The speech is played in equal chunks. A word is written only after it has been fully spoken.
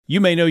You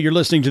may know you're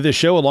listening to this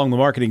show along the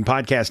Marketing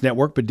Podcast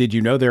Network, but did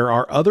you know there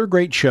are other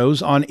great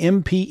shows on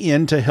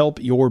MPN to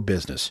help your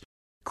business?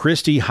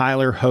 Christy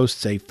Heiler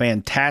hosts a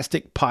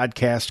fantastic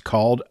podcast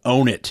called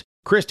Own It.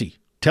 Christy,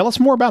 tell us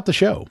more about the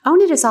show.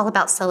 Own It is all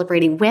about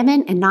celebrating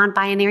women and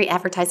non-binary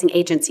advertising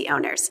agency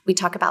owners. We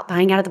talk about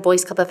buying out of the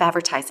Boys Club of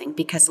Advertising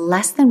because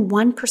less than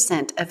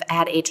 1% of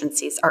ad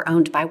agencies are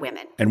owned by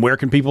women. And where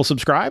can people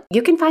subscribe?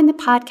 You can find the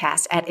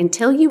podcast at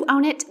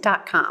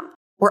untilyouownit.com.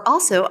 We're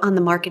also on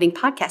the Marketing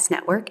Podcast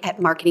Network at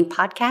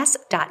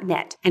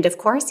marketingpodcast.net. And of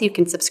course, you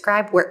can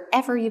subscribe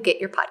wherever you get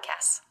your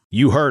podcasts.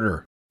 You heard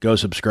her. Go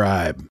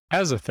subscribe.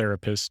 As a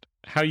therapist,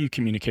 how you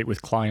communicate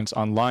with clients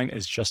online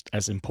is just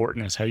as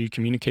important as how you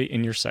communicate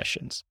in your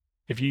sessions.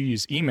 If you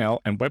use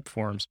email and web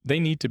forms, they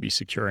need to be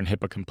secure and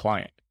HIPAA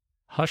compliant.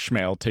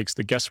 Hushmail takes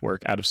the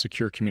guesswork out of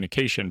secure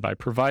communication by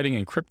providing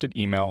encrypted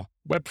email,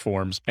 web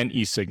forms, and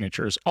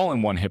e-signatures all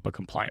in one HIPAA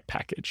compliant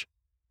package.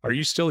 Are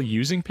you still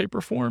using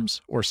paper forms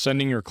or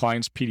sending your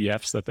clients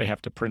PDFs that they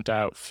have to print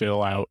out,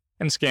 fill out,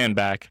 and scan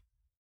back?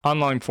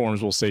 Online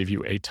forms will save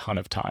you a ton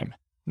of time,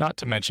 not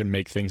to mention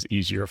make things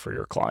easier for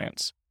your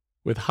clients.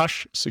 With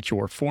Hush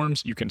Secure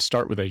Forms, you can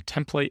start with a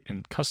template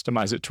and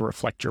customize it to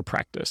reflect your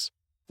practice,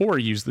 or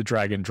use the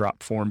drag and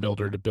drop form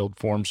builder to build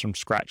forms from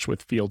scratch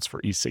with fields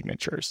for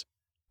e-signatures.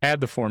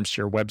 Add the forms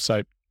to your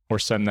website or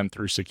send them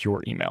through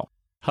secure email.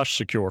 Hush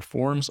Secure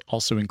Forms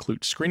also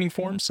include screening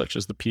forms such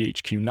as the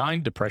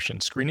PHQ-9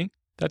 depression screening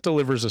that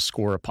delivers a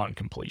score upon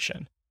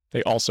completion.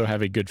 They also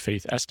have a good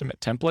faith estimate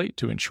template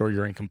to ensure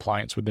you're in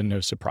compliance with the No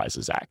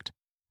Surprises Act.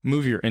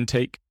 Move your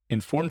intake,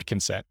 informed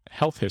consent,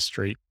 health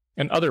history,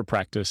 and other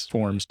practice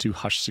forms to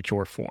Hush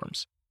Secure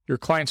Forms. Your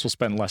clients will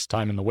spend less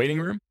time in the waiting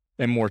room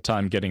and more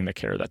time getting the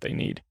care that they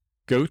need.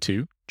 Go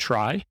to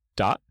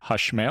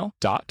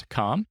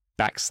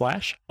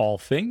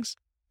try.hushmail.com/allthings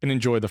and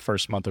enjoy the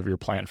first month of your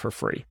plan for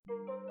free.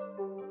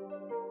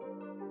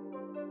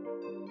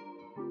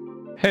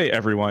 Hey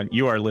everyone,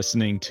 you are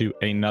listening to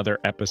another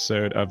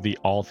episode of the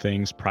All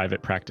Things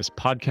Private Practice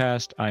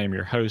podcast. I am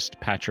your host,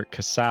 Patrick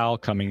Casal,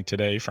 coming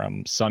today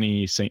from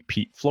sunny St.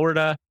 Pete,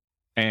 Florida.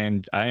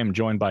 And I am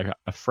joined by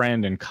a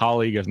friend and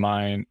colleague of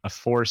mine, a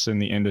force in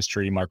the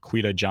industry,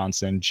 Marquita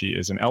Johnson. She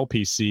is an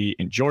LPC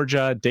in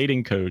Georgia,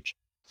 dating coach,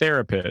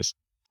 therapist,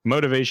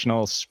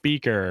 motivational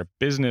speaker,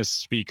 business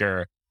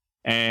speaker,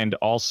 and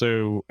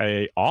also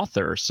an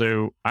author.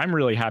 So I'm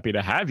really happy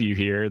to have you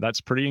here.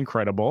 That's pretty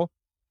incredible,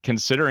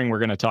 considering we're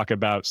going to talk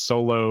about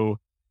solo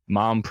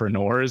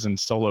mompreneurs and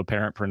solo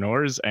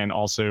parentpreneurs and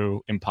also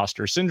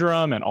imposter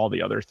syndrome and all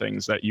the other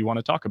things that you want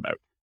to talk about.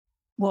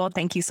 Well,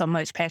 thank you so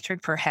much,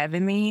 Patrick, for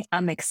having me.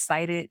 I'm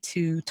excited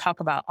to talk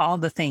about all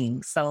the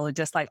things. So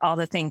just like all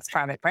the things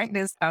private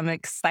practice, I'm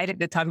excited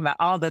to talk about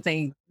all the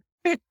things.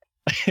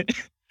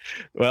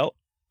 Well,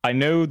 I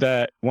know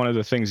that one of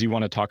the things you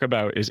want to talk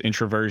about is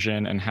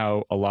introversion and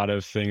how a lot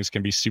of things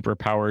can be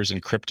superpowers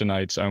and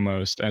kryptonites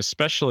almost,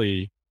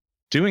 especially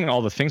doing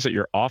all the things that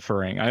you're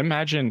offering. I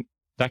imagine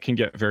that can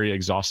get very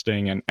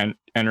exhausting and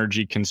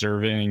energy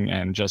conserving,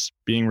 and just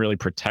being really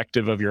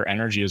protective of your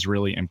energy is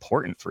really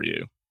important for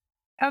you.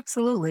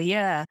 Absolutely.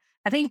 Yeah.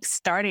 I think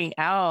starting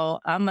out,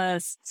 I'm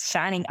a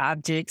shining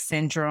object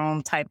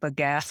syndrome type of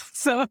gal.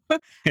 So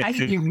I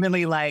can be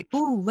really like,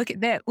 ooh, look at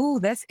that. Ooh,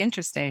 that's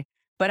interesting.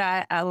 But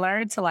I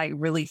learned to like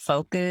really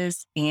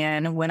focus.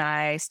 And when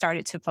I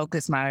started to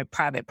focus my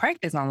private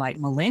practice on like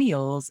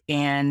millennials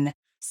and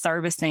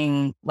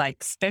servicing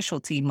like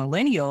specialty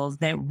millennials,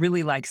 that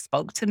really like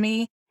spoke to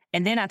me.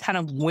 And then I kind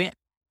of went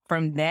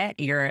from that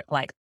era,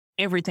 like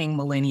everything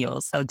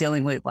millennials. So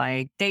dealing with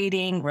like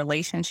dating,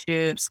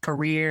 relationships,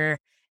 career,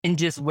 and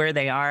just where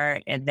they are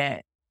at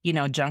that,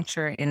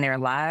 juncture in their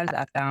lives,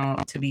 I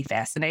found to be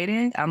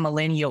fascinating. I'm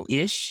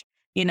millennial-ish,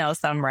 so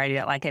I'm right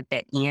at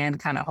that end,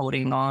 kind of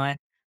holding on.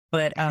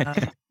 But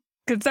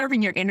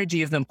conserving your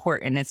energy is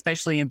important,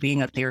 especially in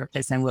being a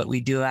therapist and what we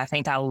do. I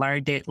think I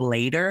learned it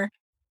later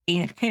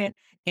in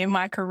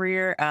my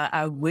career.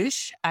 I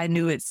wish I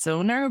knew it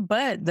sooner,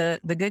 but the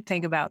good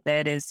thing about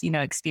that is,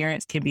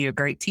 experience can be a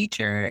great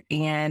teacher.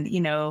 And,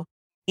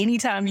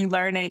 anytime you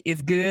learn it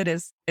is good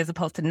as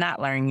opposed to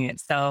not learning it.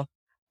 So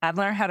I've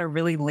learned how to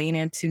really lean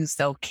into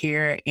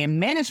self-care and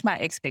manage my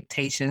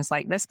expectations.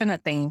 Like that's been a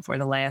thing for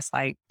the last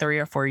 3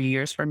 or 4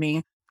 years for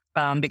me,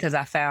 because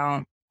I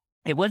found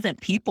it wasn't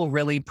people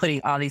really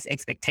putting all these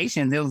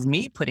expectations. It was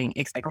me putting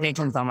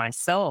expectations on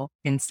myself.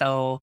 And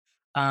so,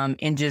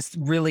 and just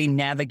really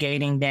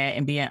navigating that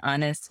and being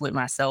honest with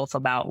myself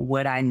about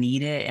what I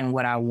needed and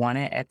what I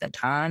wanted at the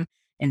time.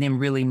 And then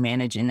really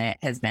managing that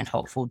has been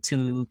helpful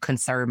to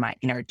conserve my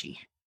energy.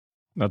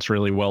 That's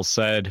really well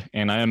said.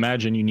 And I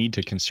imagine you need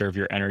to conserve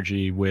your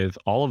energy with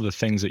all of the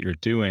things that you're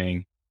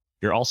doing.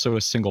 You're also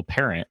a single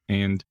parent,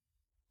 and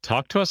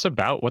talk to us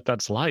about what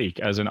that's like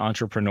as an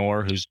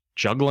entrepreneur who's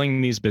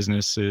juggling these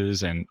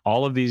businesses and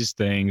all of these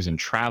things and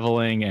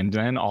traveling, and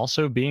then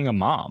also being a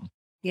mom.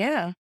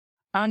 Yeah.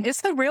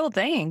 It's a real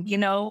thing,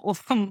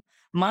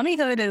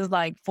 mommyhood is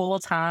like full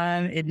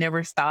time. It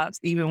never stops,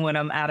 even when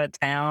I'm out of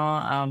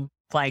town.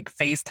 Like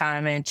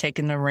FaceTiming,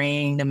 checking the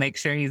ring to make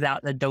sure he's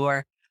out the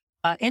door.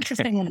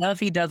 Interesting enough,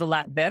 he does a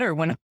lot better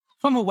when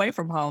I'm away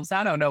from home. So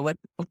I don't know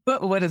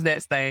what does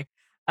that say.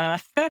 Uh,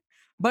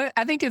 but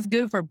I think it's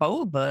good for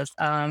both of us.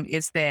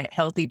 It's that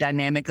healthy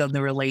dynamic of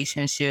the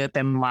relationship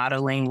and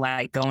modeling,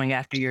 like going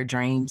after your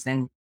dreams.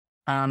 And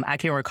I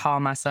can recall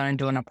my son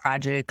doing a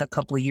project a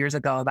couple of years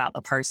ago about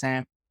the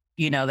person,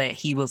 that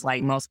he was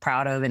like most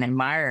proud of and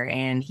admire.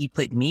 And he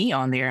put me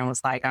on there and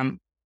was like, I'm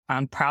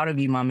proud of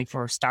you, mommy,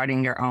 for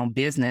starting your own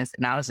business.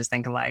 And I was just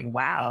thinking like,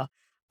 wow.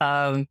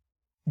 Um,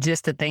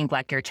 just to think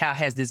like your child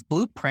has this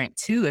blueprint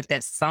too, if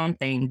that's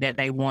something that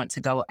they want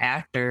to go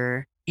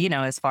after,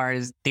 as far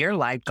as their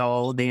life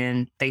goal,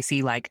 then they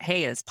see like,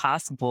 hey, it's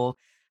possible.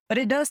 But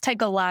it does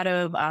take a lot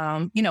of,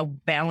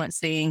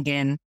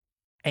 balancing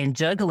and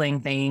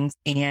juggling things.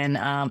 And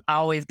I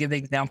always give the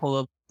example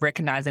of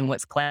recognizing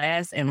what's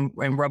glass and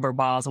rubber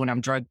balls when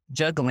I'm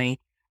juggling.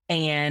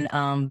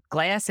 And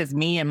glass is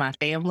me and my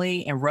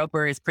family, and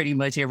rubber is pretty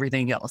much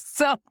everything else.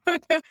 So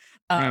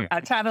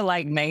I try to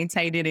like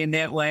maintain it in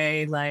that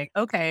way. Like,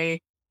 okay,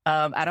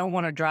 I don't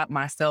want to drop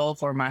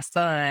myself or my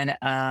son.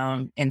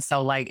 And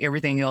so like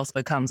everything else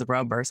becomes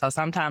rubber. So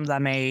sometimes I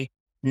may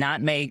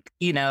not make,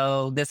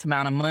 this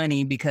amount of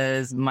money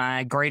because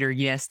my greater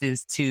yes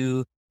is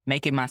to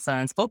making my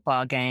son's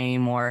football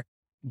game or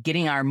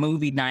getting our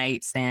movie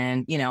nights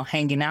and,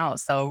 hanging out.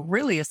 So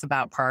really it's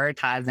about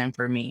prioritizing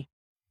for me.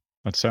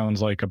 That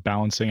sounds like a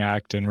balancing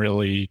act and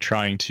really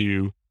trying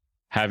to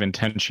have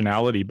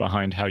intentionality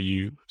behind how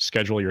you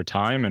schedule your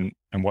time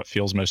and what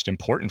feels most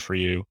important for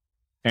you.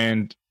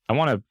 And I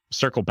want to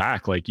circle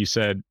back. Like you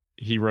said,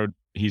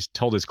 he's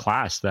told his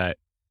class that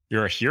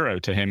you're a hero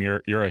to him.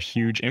 You're a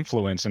huge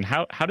influence. And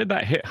how did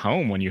that hit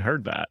home when you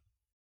heard that?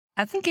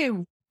 I think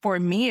for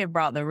me, it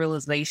brought the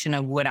realization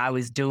of what I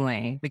was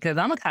doing because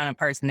I'm a kind of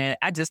person that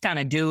I just kind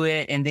of do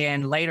it. And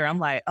then later I'm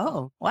like,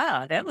 oh,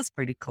 wow, that was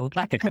pretty cool.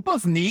 Like it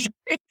was neat.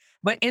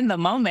 But in the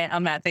moment,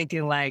 I'm not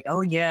thinking like,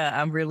 oh yeah,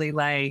 I'm really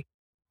like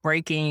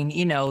breaking,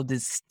 the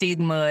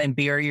stigma and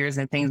barriers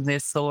and things of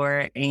this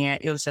sort. And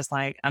it was just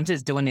like, I'm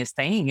just doing this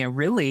thing. And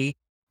really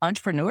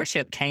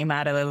entrepreneurship came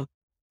out of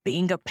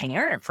being a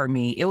parent for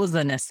me. It was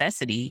a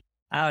necessity.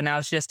 And I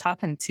was just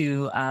talking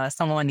to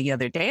someone the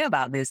other day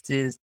about this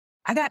is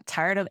I got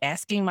tired of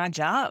asking my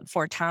job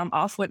for time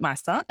off with my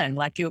son.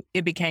 Like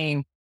it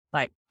became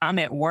like I'm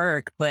at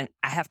work, but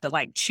I have to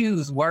like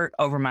choose work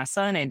over my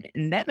son.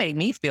 And that made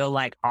me feel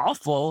like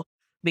awful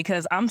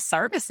because I'm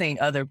servicing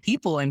other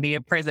people and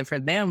being present for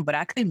them, but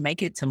I couldn't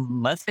make it to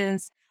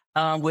muffins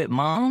with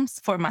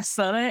moms for my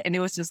son. And it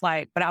was just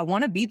like, but I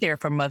want to be there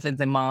for muffins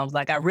and moms.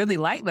 Like I really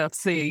like those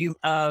things.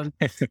 And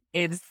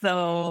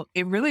so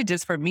it really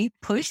just for me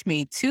pushed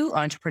me to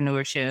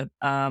entrepreneurship.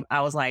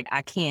 I was like,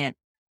 I can't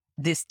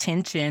this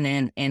tension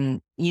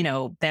and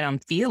that I'm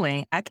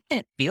feeling, I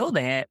can't feel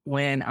that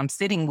when I'm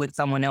sitting with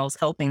someone else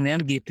helping them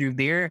get through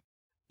their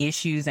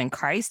issues and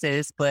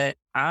crisis, but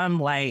I'm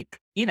like,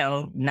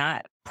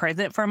 not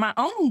present for my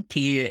own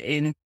kid.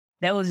 And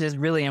that was just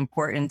really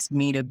important to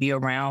me to be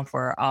around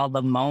for all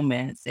the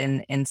moments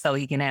and so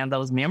he can have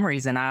those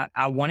memories. And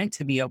I wanted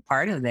to be a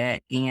part of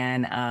that.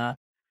 And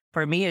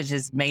for me, it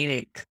just made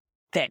it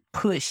that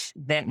push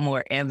that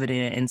more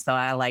evident. And so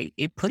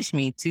it pushed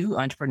me to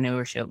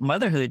entrepreneurship.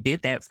 Motherhood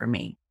did that for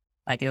me.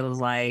 Like it was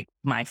like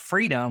my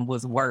freedom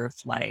was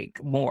worth like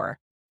more.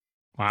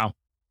 Wow.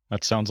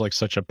 That sounds like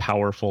such a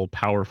powerful,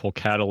 powerful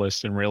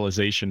catalyst and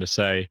realization to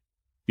say,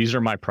 these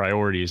are my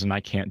priorities and I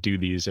can't do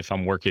these if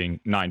I'm working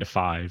 9 to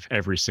 5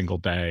 every single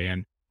day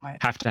and Right.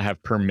 have to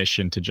have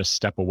permission to just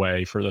step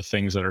away for the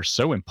things that are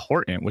so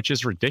important, which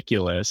is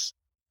ridiculous.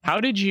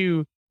 How did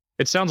you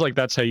It sounds like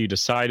that's how you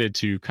decided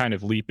to kind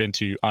of leap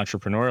into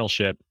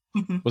entrepreneurship.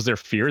 Mhm. Was there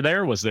fear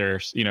there? Was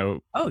there,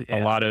 Oh, a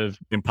yeah. lot of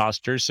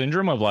imposter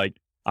syndrome of like,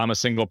 I'm a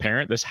single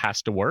parent, this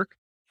has to work?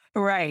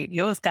 Right.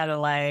 It was kind of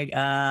like,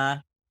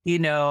 you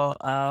know,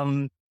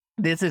 um,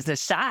 this is a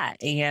shot.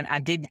 And I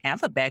didn't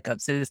have a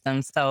backup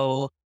system.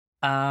 So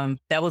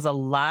that was a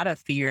lot of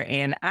fear.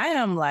 And I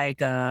am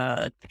like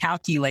a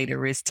calculated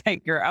risk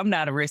taker. I'm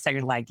not a risk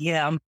taker, like,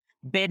 yeah, I'm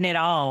betting it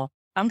all.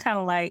 I'm kind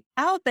of like,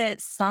 I'll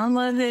bet some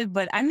of it,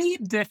 but I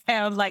need to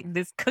have like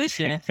this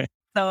cushion.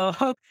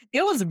 So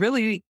it was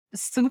really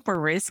super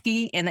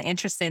risky. And the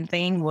interesting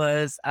thing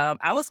was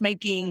I was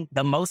making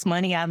the most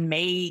money I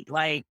made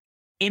like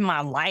in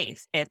my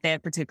life at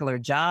that particular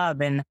job.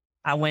 And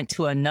I went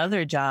to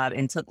another job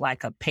and took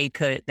like a pay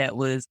cut that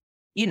was,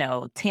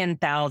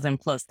 10,000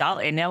 plus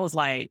dollars. And that was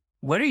like,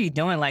 what are you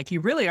doing? Like, you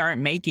really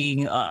aren't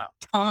making a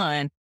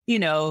ton,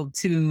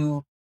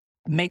 to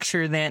make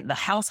sure that the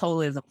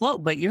household is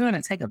afloat, but you're going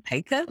to take a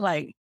pay cut?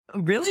 Like,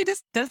 really,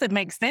 this doesn't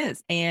make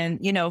sense. And,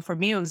 for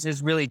me, it was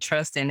just really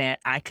trusting that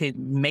I could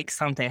make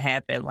something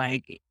happen.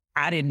 Like,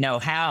 I didn't know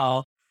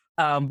how,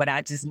 but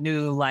I just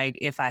knew like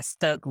if I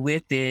stuck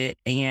with it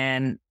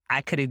and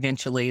I could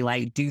eventually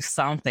like do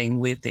something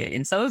with it.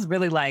 And so it was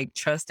really like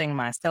trusting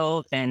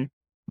myself and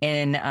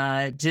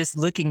just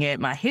looking at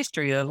my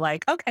history of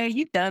like, okay,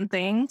 you've done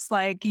things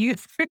like you,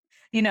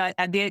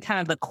 I did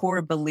kind of the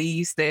core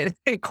beliefs that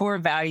core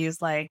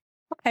values like,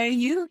 okay,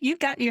 you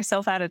got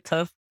yourself out of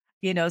tough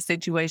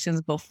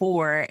situations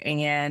before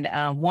and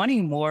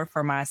wanting more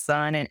for my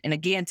son. And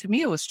again, to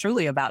me, it was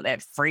truly about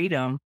that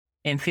freedom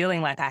and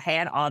feeling like I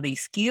had all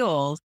these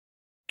skills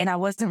and I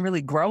wasn't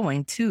really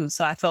growing too.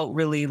 So I felt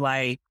really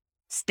like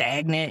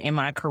stagnant in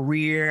my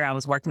career. I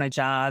was working a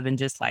job and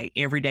just like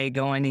every day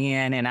going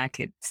in and I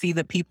could see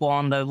the people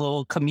on the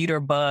little commuter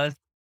bus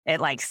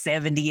at like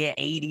 70 and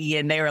 80.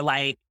 And they were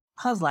like,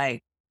 I was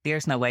like,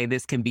 there's no way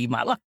this can be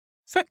my life.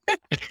 I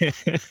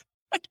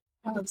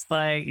was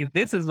like, if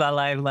this is my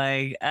life,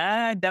 like,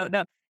 I don't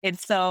know. And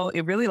so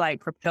it really like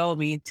propelled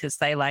me to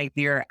say like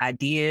there are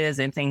ideas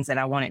and things that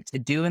I wanted to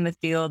do in the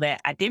field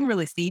that I didn't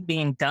really see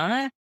being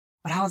done.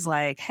 But I was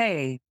like,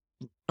 hey,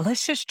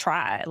 let's just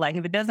try it. Like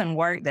if it doesn't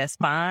work, that's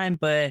fine.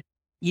 But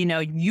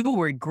you will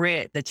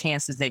regret the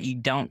chances that you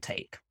don't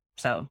take.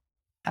 So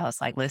I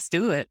was like, let's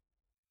do it.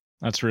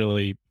 That's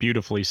really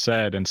beautifully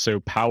said and so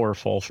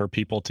powerful for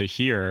people to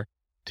hear,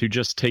 to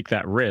just take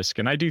that risk.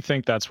 And I do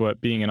think that's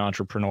what being an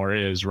entrepreneur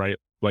is, right?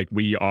 Like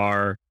we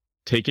are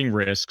taking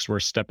risks, we're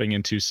stepping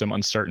into some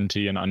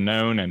uncertainty and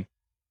unknown, and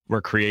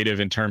we're creative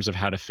in terms of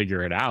how to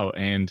figure it out.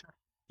 And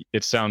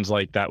it sounds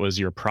like that was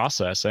your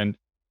process. And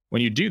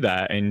when you do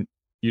that and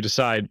you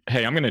decide,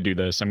 hey, I'm going to do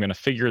this, I'm going to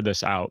figure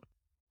this out.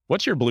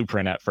 What's your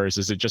blueprint at first?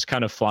 Is it just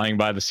kind of flying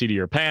by the seat of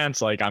your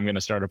pants? Like, I'm going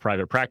to start a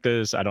private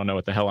practice. I don't know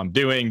what the hell I'm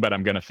doing, but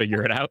I'm going to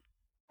figure it out.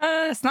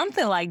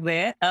 Something like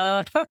that.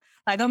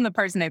 Like I'm the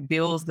person that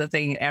builds the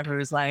thing after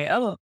it's like,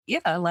 oh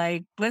yeah,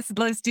 like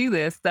let's do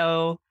this.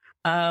 So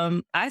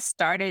I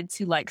started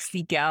to like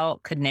seek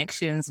out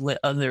connections with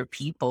other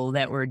people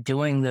that were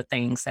doing the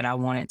things that I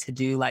wanted to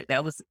do. Like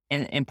that was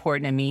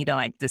important to me to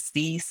like to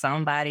see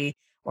somebody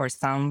or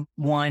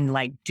someone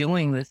like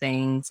doing the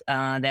things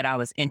that I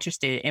was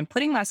interested in,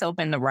 putting myself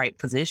in the right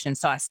position.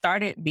 So I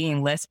started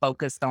being less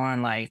focused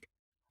on like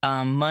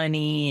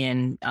money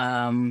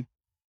and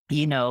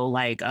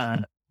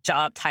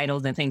job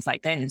titles and things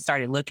like that, and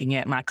started looking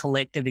at my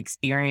collective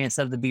experience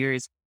of the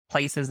various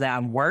places that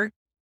I've worked.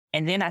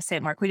 And then I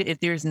said, Marquita, if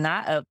there's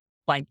not a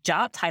like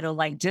job title,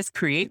 like just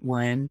create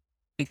one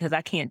because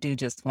I can't do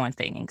just one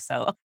thing.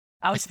 So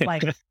I was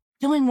like,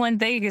 doing one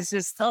thing is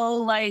just so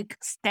like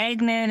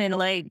stagnant and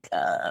like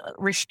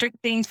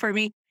restricting for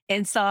me.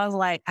 And so I was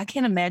like, I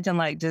can't imagine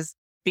like just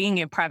being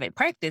in private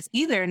practice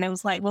either. And it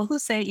was like, well, who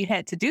said you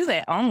had to do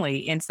that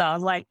only? And so I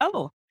was like,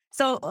 oh.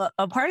 So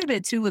a part of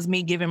it too was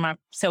me giving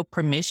myself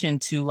permission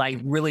to like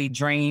really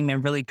dream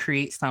and really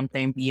create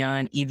something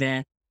beyond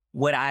even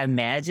what I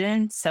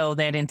imagined. So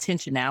that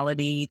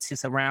intentionality to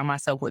surround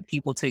myself with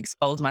people, to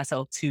expose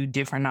myself to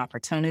different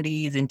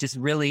opportunities and just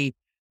really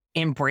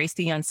embrace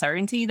the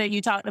uncertainty that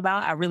you talked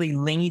about. I really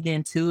leaned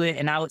into it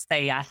and I would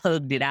say I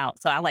hugged it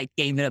out. So I like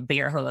gave it a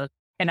bear hug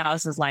and I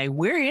was just like,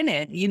 we're in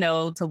it,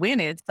 to win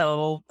it.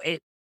 So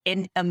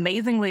and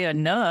amazingly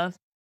enough,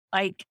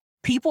 like,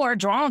 people are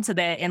drawn to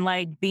that and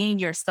like being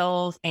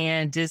yourself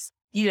and just,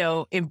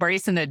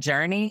 embracing the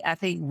journey, I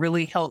think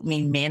really helped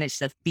me manage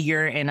the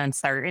fear and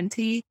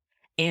uncertainty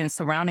and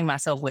surrounding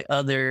myself with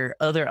other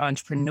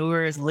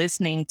entrepreneurs,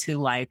 listening to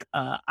like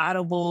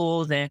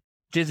audibles and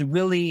just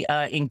really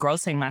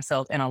engrossing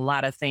myself in a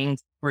lot of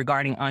things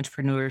regarding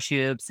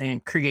entrepreneurships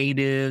and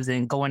creatives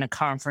and going to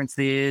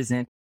conferences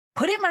and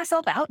putting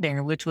myself out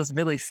there, which was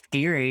really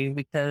scary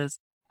because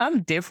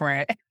I'm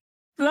different.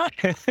 Not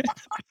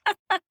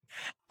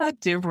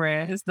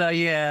different. So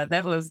yeah,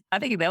 I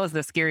think that was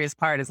the scariest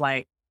part is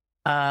like,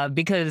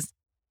 because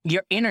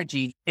your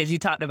energy, as you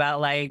talked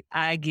about, like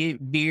I get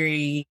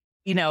very,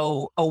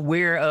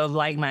 aware of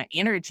like my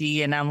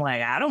energy and I'm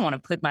like, I don't want to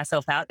put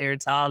myself out there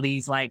to all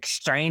these like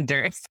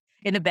strangers.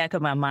 In the back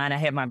of my mind, I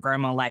had my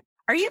grandma like,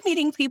 are you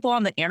meeting people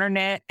on the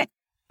internet?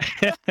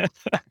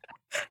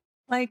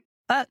 Like,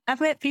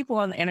 I've met people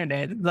on the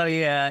internet. So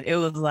yeah, it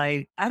was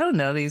like, I don't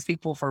know these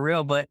people for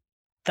real, but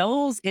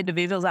those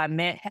individuals I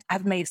met,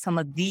 I've made some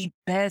of the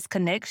best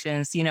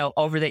connections,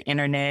 over the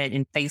internet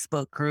in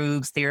Facebook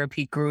groups,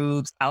 therapy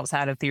groups,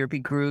 outside of therapy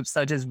groups.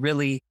 So just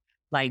really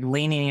like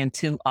leaning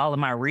into all of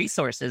my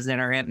resources that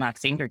are at my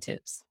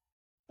fingertips.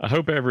 I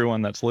hope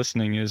everyone that's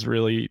listening is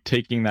really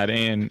taking that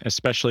in,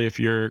 especially if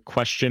you're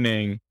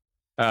questioning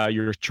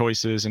your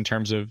choices in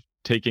terms of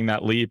taking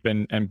that leap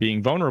and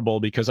being vulnerable,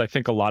 because I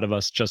think a lot of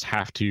us just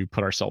have to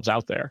put ourselves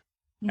out there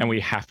and we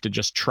have to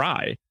just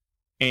try.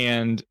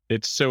 And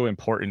it's so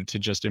important to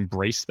just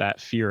embrace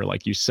that fear,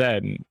 like you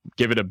said, and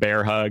give it a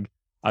bear hug.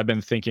 I've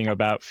been thinking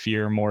about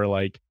fear more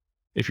like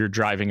if you're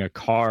driving a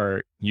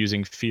car,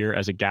 using fear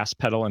as a gas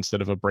pedal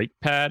instead of a brake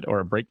pad or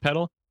a brake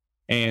pedal,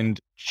 and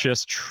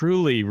just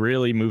truly,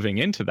 really moving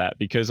into that,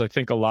 because I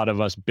think a lot of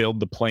us build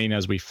the plane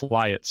as we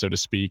fly it, so to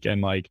speak,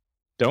 and like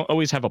don't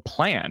always have a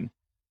plan.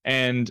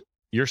 And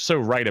you're so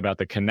right about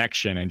the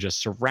connection and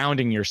just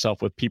surrounding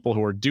yourself with people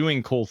who are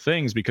doing cool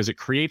things because it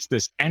creates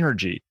this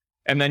energy.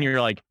 And then you're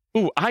like,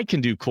 ooh, I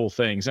can do cool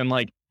things. And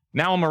like,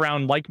 now I'm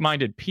around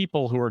like-minded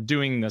people who are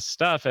doing this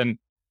stuff. And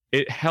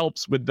it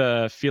helps with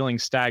the feeling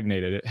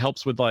stagnated. It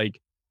helps with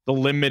like the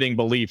limiting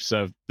beliefs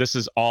of this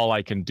is all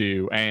I can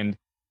do. And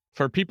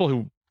for people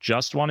who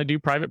just want to do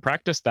private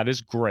practice, that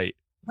is great.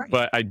 Right.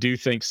 But I do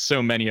think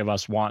so many of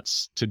us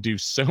wants to do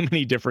so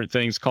many different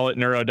things. Call it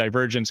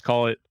neurodivergence,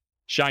 call it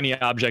shiny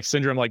object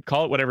syndrome, like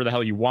call it whatever the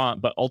hell you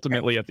want. But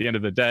ultimately, at the end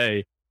of the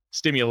day,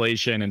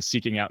 stimulation and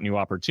seeking out new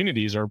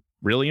opportunities are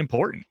really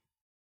important.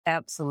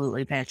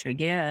 Absolutely, Patrick.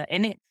 Yeah.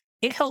 And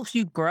it helps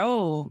you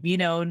grow, you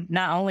know,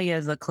 not only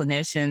as a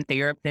clinician,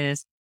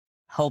 therapist,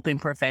 helping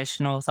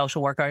professional,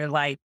 social worker,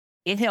 like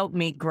it helped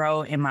me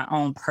grow in my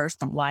own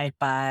personal life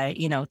by,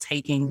 you know,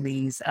 taking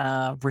these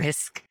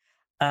risks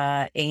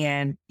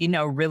and, you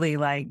know, really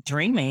like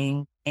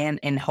dreaming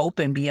and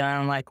hoping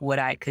beyond like what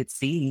I could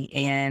see.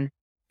 And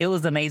it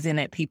was amazing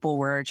that people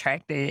were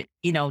attracted,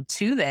 you know,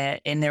 to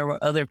that. And there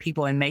were other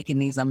people and making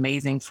these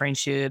amazing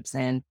friendships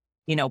and,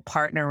 you know,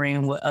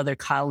 partnering with other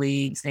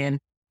colleagues and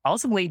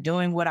ultimately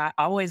doing what I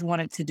always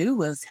wanted to do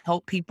was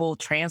help people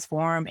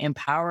transform,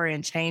 empower,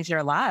 and change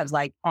their lives,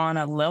 like on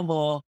a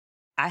level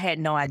I had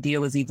no idea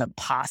was even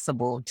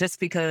possible. Just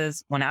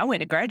because when I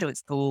went to graduate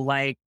school,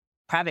 like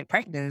private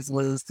practice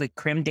was the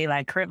creme de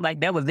la creme, like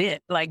that was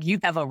it. Like you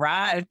have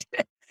arrived.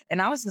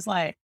 And I was just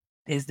like,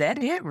 is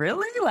that it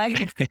really?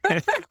 Like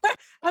I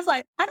was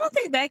like, I don't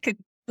think that could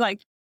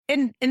like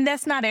and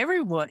that's not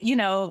everyone, you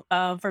know.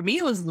 For me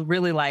it was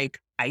really like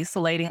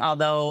isolating,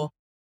 although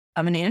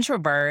I'm an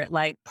introvert,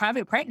 like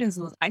private practice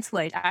was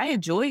isolated. I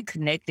enjoyed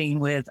connecting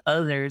with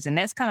others, and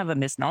that's kind of a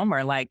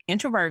misnomer. Like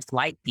introverts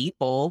like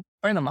people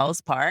for the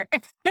most part.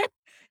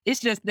 It's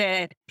just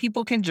that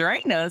people can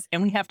drain us,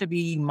 and we have to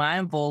be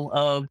mindful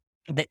of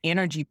the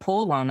energy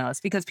pull on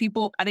us because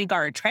people, I think,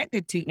 are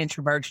attracted to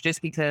introverts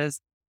just because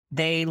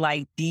they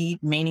like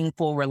deep,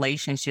 meaningful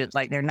relationships.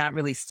 Like they're not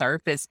really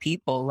surface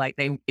people. Like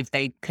if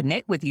they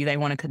connect with you, they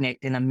want to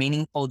connect in a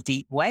meaningful,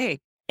 deep way.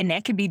 And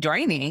that can be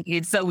draining.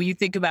 And so when you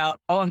think about,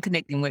 oh, I'm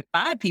connecting with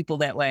 5 people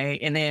that way,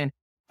 and then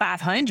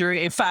 500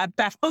 and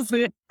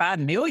 5,000, 5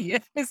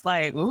 million, it's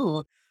like,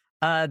 ooh,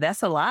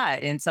 that's a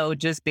lot. And so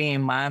just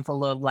being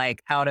mindful of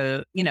like how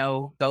to, you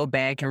know, go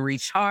back and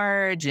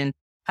recharge and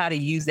how to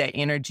use that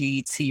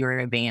energy to your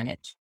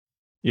advantage.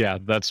 Yeah,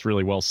 that's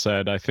really well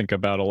said. I think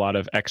about a lot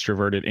of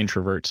extroverted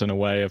introverts in a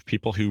way of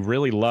people who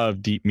really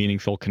love deep,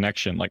 meaningful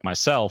connection, like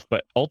myself,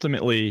 but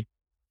ultimately,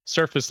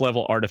 surface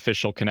level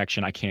artificial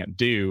connection I can't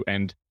do.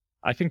 And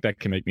I think that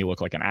can make me look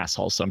like an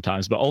asshole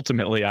sometimes. But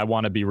ultimately, I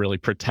want to be really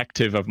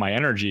protective of my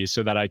energy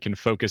so that I can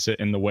focus it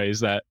in the ways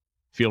that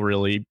feel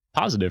really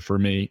positive for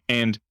me.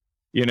 And,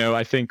 you know,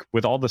 I think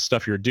with all the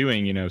stuff you're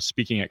doing, you know,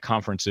 speaking at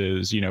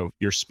conferences, you know,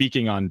 you're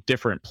speaking on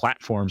different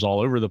platforms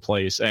all over the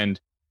place. And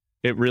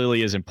it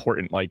really is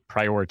important, like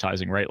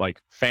prioritizing, right?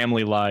 Like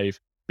family life,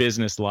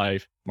 business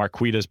life,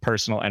 Marquita's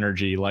personal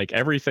energy, like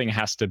everything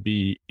has to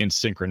be in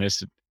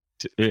synchronicity.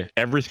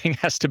 Everything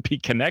has to be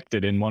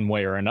connected in one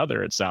way or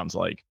another, it sounds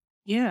like.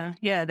 Yeah,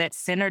 yeah, that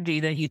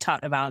synergy that you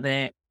talked about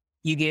that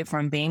you get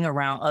from being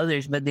around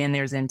others, but then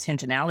there's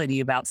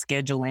intentionality about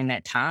scheduling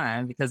that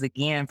time. Because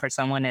again, for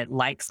someone that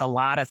likes a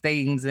lot of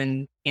things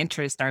and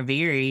interests are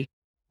varied,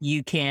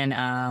 you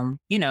can,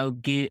 you know,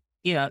 get,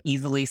 you know,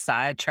 easily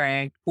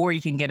sidetracked or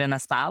you can get in a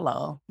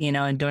silo, you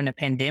know, and during the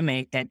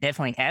pandemic, that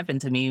definitely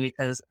happened to me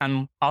because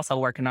I'm also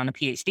working on a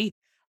PhD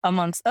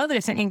amongst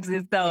other things.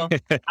 And so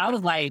I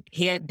was like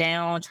head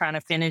down trying to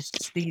finish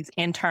these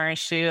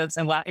internships.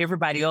 And while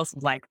everybody else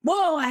was like,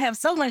 whoa, I have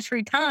so much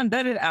free time.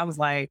 I was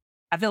like,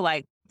 I feel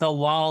like the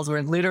walls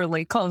were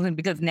literally closing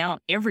because now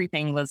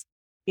everything was,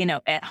 you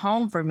know, at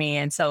home for me.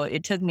 And so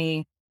it took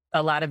me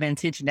a lot of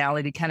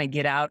intentionality to kind of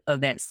get out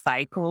of that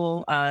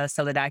cycle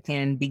so that I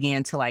can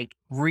begin to like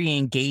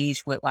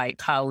re-engage with like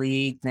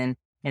colleagues and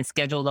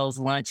schedule those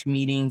lunch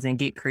meetings and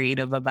get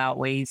creative about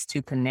ways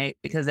to connect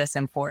because that's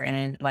important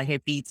and like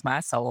it feeds my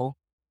soul.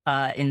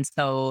 And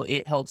so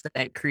it helps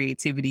that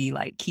creativity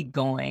like keep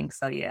going.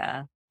 So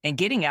yeah. And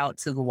getting out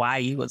to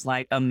Hawaii was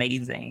like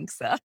amazing.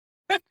 So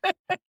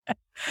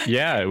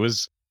Yeah, it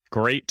was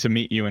great to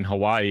meet you in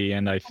Hawaii.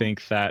 And I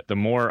think that the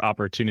more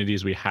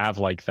opportunities we have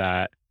like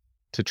that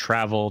to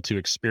travel, to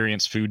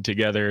experience food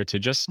together, to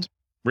just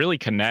really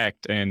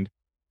connect. And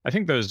I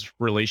think those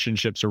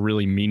relationships are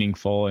really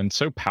meaningful and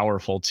so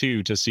powerful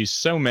too, to see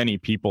so many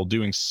people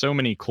doing so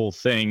many cool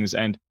things.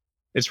 And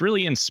it's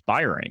really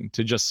inspiring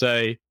to just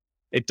say,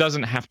 it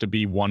doesn't have to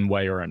be one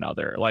way or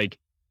another. Like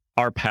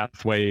our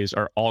pathways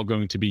are all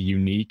going to be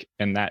unique.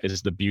 And that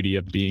is the beauty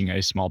of being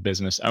a small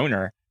business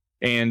owner.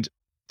 And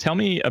tell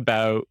me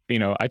about, you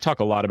know, I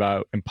talk a lot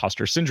about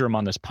imposter syndrome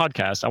on this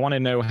podcast. I want to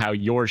know how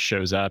yours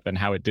shows up and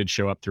how it did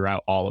show up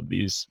throughout all of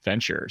these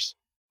ventures.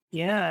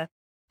 yeah.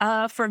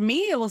 For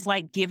me, it was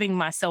like giving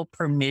myself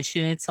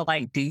permission to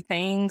like do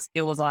things.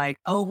 It was like,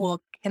 oh,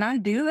 well, can I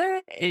do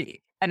that?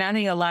 And I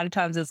think a lot of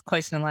times it's a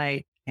question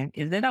like,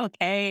 is it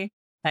okay?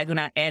 Like when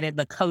I added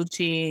the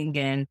coaching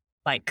and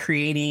like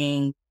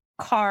creating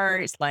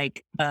cards,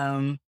 like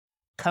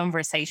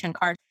conversation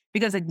cards,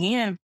 because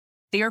again,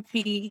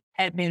 therapy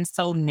had been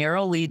so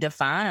narrowly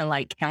defined,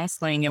 like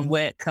counseling and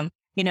what,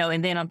 you know,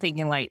 and then I'm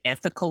thinking like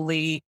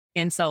ethically.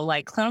 And so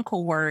like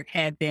clinical work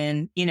had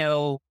been, you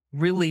know,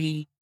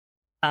 really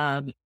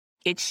um,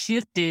 it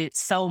shifted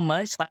so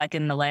much like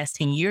in the last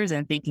 10 years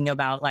and thinking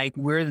about like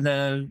we're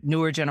the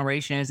newer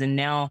generations and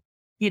now,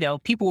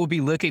 people will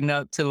be looking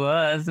up to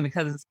us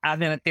because I've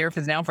been a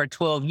therapist now for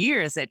 12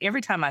 years. And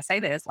every time I say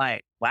that, it's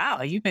like,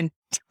 wow, you've been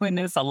doing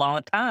this a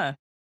long time.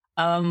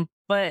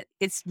 But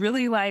it's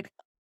really like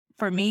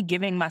for me,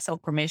 giving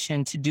myself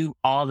permission to do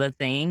all the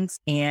things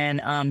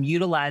and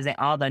utilizing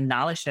all the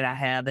knowledge that I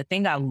have. The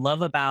thing I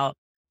love about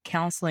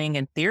counseling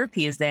and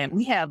therapy is that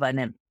we have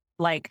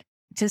like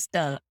just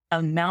a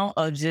amount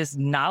of just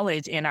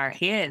knowledge in our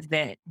heads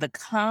that the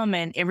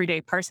common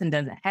everyday person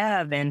doesn't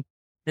have. And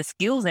the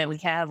skills that we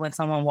have when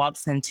someone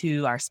walks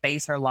into our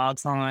space or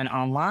logs on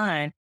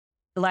online,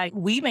 like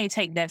we may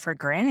take that for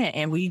granted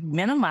and we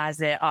minimize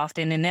that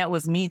often. And that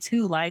was me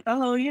too. Like,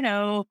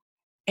 oh,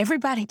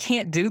 everybody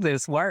can't do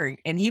this work.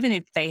 And even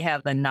if they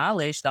have the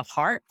knowledge, the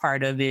hard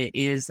part of it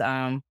is,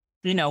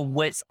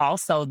 what's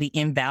also the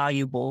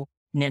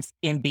invaluableness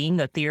in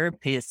being a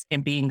therapist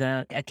and being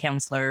a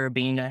counselor,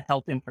 being a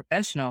helping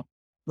professional.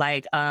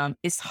 Like,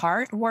 it's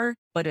hard work,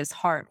 but it's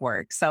hard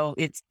work. So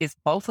it's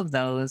both of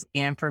those.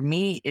 And for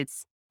me,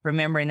 it's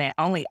remembering that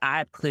only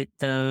I put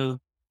the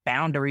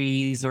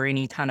boundaries or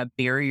any kind of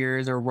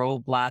barriers or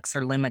roadblocks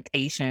or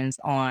limitations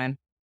on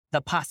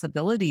the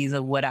possibilities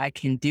of what I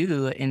can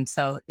do. And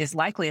so it's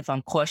likely if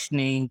I'm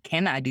questioning,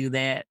 can I do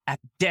that? I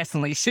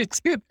definitely should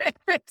do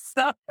that.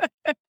 So,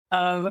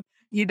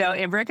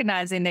 and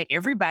recognizing that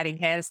everybody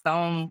has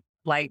some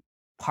like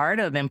part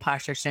of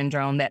imposter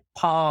syndrome, that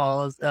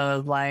pause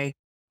of like,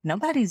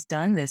 nobody's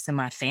done this in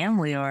my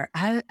family, or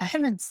I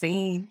haven't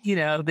seen,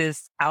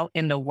 this out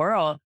in the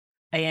world.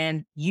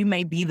 And you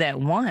may be that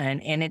one.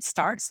 And it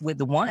starts with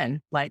the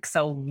one. Like,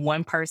 so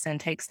one person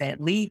takes that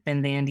leap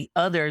and then the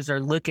others are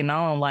looking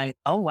on like,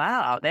 oh,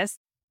 wow,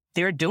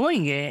 they're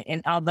doing it.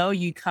 And although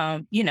you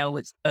come,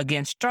 it's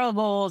against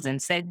struggles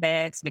and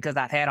setbacks, because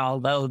I've had all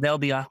those, there'll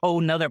be a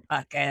whole nother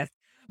podcast.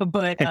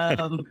 But,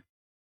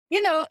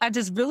 I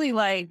just really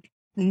like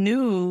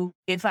knew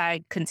if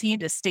I continued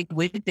to stick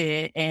with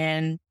it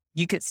and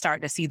you could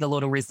start to see the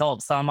little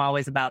results. So I'm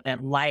always about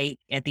that light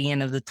at the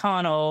end of the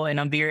tunnel. And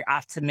I'm very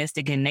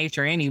optimistic in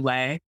nature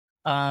anyway.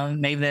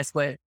 Maybe that's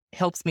what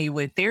helps me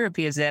with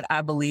therapy is that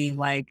I believe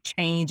like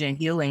change and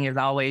healing is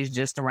always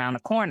just around the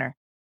corner.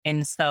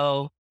 And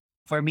so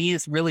for me,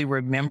 it's really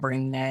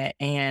remembering that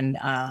and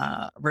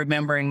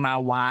remembering my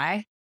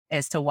why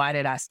as to why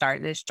did I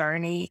start this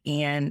journey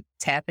and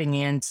tapping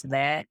into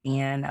that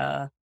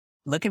and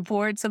looking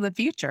forward to the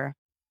future.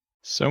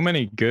 So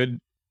many good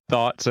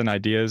thoughts and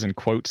ideas and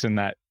quotes in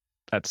that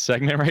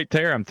segment right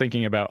there. I'm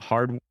thinking about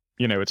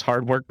it's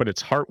hard work, but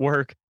it's heart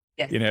work.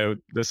 Yes.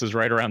 This is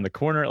right around the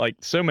corner. Like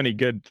so many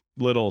good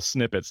little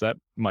snippets. That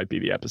might be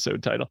the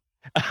episode title.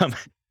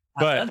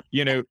 But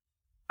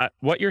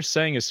what you're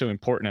saying is so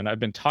important. And I've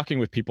been talking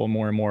with people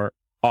more and more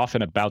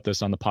often about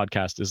this on the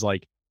podcast is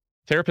like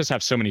therapists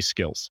have so many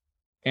skills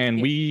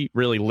and we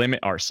really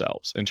limit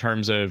ourselves in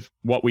terms of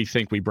what we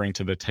think we bring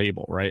to the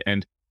table. Right.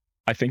 And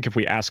I think if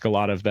we ask a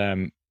lot of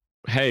them,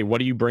 hey, what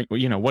do you bring?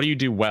 What do you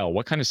do well?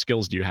 What kind of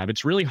skills do you have?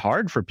 It's really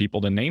hard for people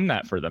to name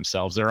that for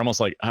themselves. They're almost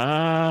like,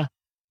 I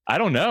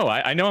don't know.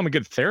 I know I'm a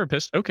good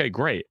therapist. Okay,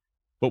 great.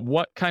 But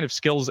what kind of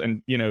skills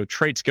and,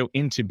 traits go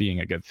into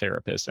being a good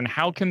therapist? And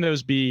how can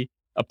those be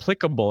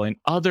applicable in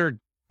other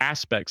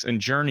aspects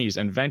and journeys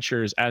and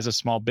ventures as a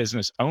small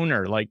business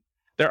owner? Like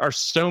there are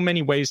so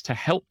many ways to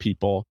help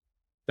people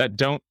that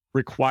don't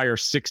require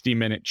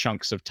 60-minute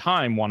chunks of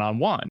time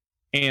one-on-one.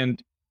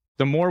 And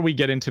the more we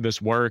get into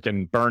this work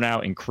and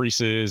burnout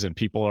increases and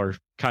people are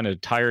kind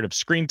of tired of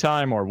screen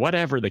time or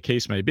whatever the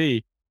case may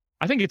be,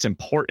 I think it's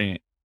important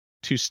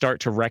to start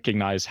to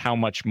recognize how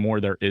much more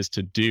there is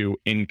to do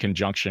in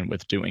conjunction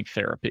with doing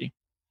therapy.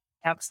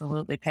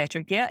 Absolutely,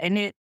 Patrick. Yeah.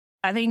 And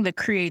I think the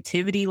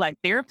creativity, like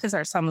therapists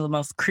are some of the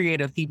most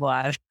creative people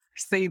I've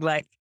seen,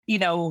 like,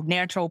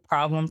 natural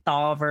problem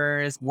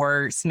solvers,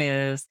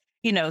 wordsmiths,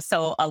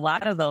 so a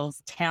lot of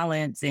those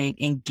talents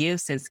and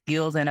gifts and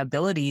skills and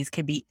abilities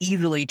can be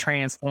easily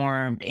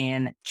transformed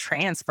and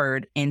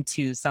transferred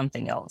into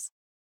something else.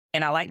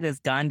 And I like this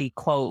Gandhi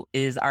quote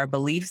is our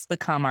beliefs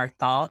become our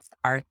thoughts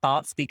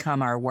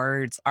become our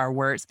words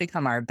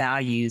become our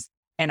values,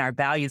 and our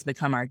values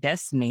become our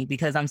destiny.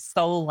 Because I'm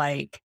so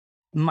like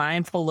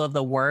mindful of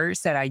the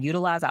words that I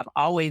utilize. I've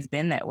always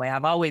been that way.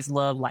 I've always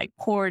loved like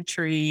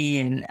poetry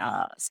and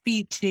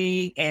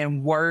speeching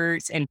and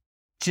words and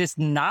just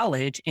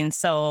knowledge. And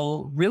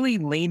so really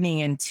leaning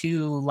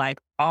into like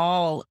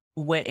all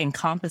what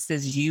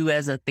encompasses you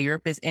as a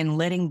therapist and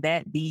letting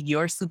that be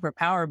your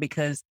superpower.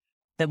 Because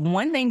the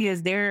one thing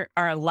is there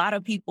are a lot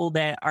of people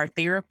that are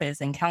therapists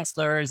and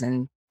counselors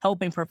and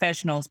helping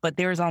professionals, but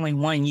there's only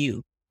one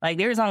you. Like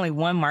there's only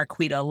one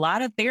Marquita. A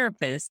lot of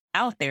therapists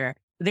out there,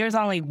 there's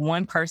only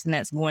one person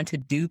that's going to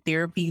do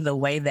therapy the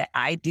way that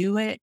I do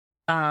it.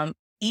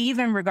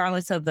 Even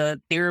regardless of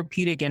the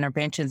therapeutic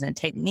interventions and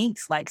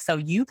techniques. Like, so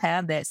you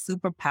have that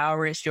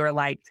superpower. It's your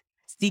like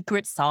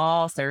secret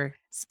sauce or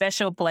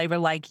special flavor.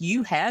 Like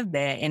you have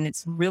that. And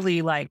it's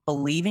really like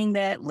believing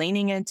that,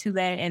 leaning into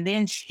that, and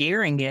then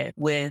sharing it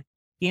with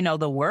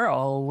the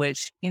world,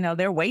 which,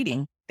 they're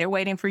waiting. They're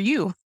waiting for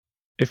you.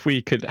 If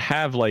we could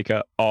have like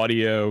a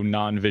audio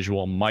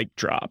non-visual mic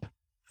drop,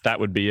 that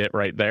would be it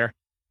right there.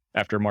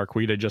 After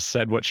Marquita just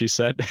said what she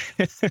said.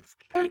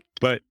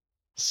 But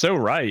so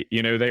right,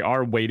 they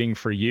are waiting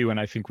for you. And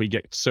I think we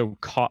get so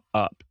caught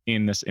up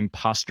in this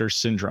imposter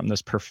syndrome,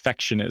 this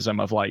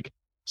perfectionism of like,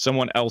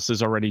 someone else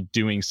is already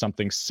doing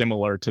something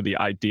similar to the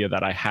idea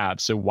that I have.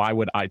 So why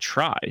would I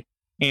try?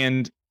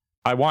 And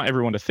I want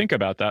everyone to think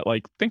about that.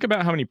 Like, think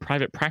about how many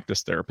private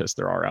practice therapists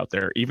there are out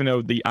there, even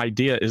though the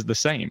idea is the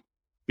same.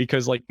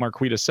 Because like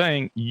Marquita's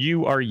saying,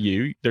 you are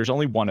you. There's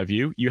only one of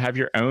you. You have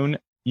your own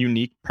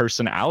unique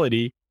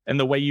personality and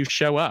the way you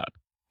show up.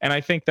 And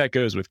I think that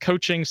goes with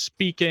coaching,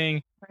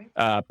 speaking,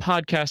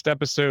 podcast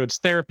episodes,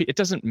 therapy. It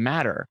doesn't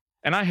matter.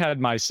 And I had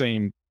my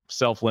same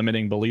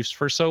self-limiting beliefs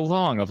for so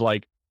long of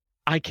like,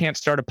 I can't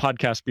start a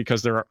podcast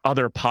because there are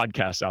other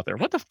podcasts out there.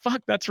 What the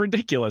fuck? That's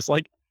ridiculous.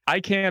 Like, I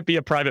can't be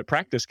a private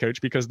practice coach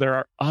because there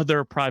are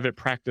other private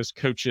practice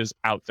coaches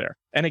out there.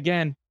 And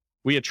again,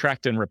 we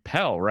attract and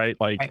repel, right?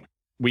 Like,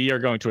 we are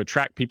going to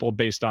attract people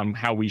based on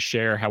how we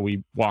share, how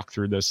we walk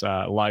through this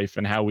life,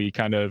 and how we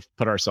kind of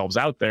put ourselves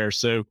out there.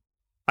 So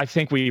I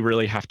think we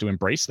really have to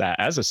embrace that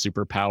as a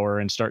superpower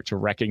and start to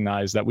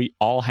recognize that we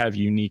all have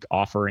unique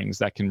offerings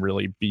that can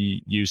really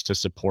be used to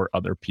support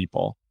other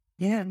people.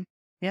 Yeah.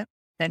 Yep.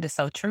 That is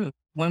so true.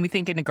 When we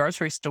think in the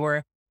grocery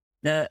store,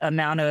 the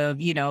amount of,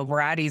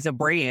 varieties of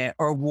bread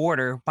or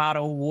water,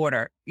 bottled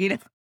water,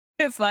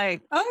 it's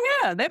like, oh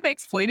yeah, that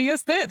makes plenty of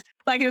sense.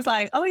 Like, it's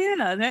like, oh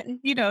yeah, that,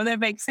 that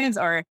makes sense.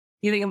 Or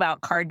you think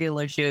about car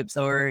dealerships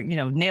or,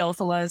 nail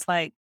salons,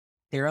 like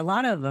there are a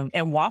lot of them.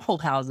 And Waffle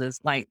Houses,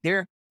 like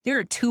there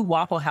are 2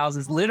 Waffle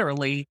Houses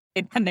literally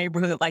in my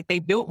neighborhood. Like they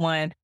built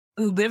one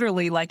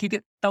literally like you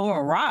could throw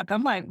a rock.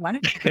 I'm like, why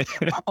did you get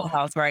a Waffle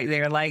House right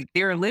there? Like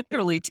there are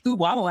literally 2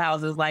 Waffle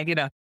Houses, like,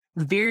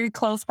 very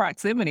close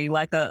proximity,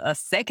 like a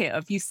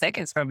few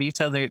seconds from each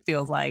other, it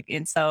feels like.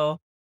 And so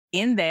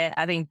in that,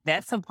 I think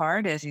that's a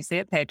part, as you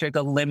said, Patrick,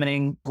 of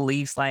limiting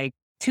beliefs. Like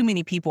too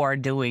many people are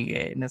doing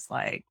it. And it's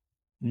like,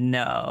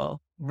 no,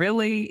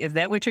 really? Is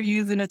that what you're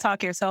using to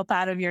talk yourself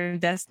out of your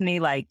destiny?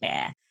 Like,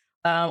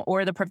 nah.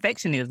 Or the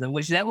perfectionism,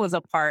 which that was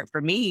a part for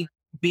me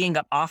being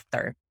an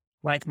author.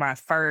 Like my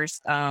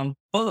first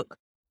book,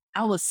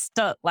 I was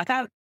stuck. Like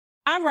I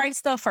write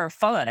stuff for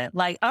fun.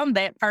 Like I'm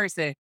that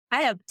person.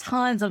 I have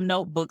tons of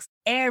notebooks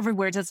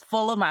everywhere, just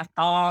full of my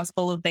thoughts,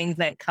 full of things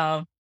that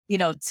come,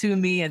 to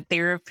me in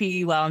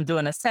therapy while I'm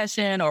doing a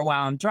session or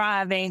while I'm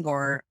driving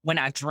or when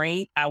I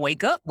drink, I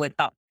wake up with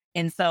thoughts.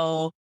 And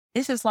so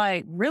it's just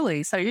like,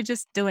 really? So you're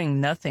just doing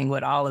nothing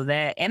with all of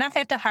that. And I've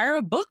had to hire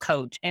a book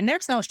coach, and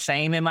there's no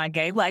shame in my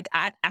game. Like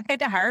I had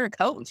to hire a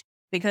coach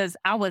because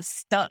I was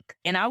stuck,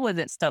 and I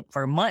wasn't stuck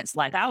for months.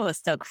 Like I was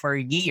stuck for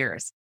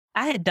years.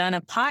 I had done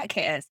a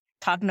podcast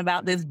talking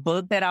about this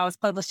book that I was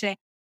publishing.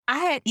 I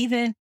had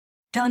even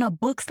done a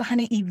book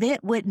signing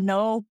event with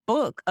no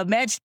book.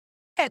 Imagine,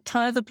 I had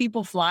tons of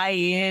people fly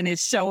in and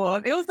show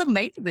up. It was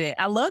amazing.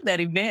 I love that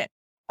event.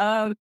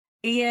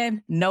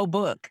 And no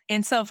book.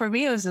 And so for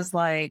me, it was just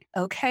like,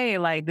 okay,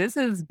 like this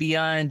is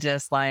beyond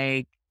just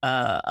like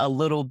a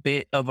little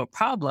bit of a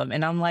problem.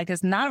 And I'm like,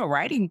 it's not a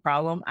writing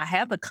problem. I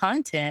have the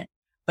content,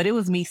 but it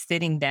was me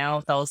sitting down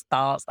with those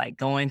thoughts, like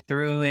going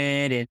through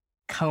it and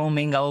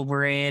combing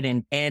over it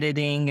and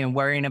editing and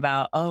worrying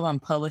about, oh, I'm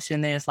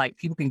publishing this. Like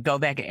people can go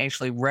back and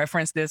actually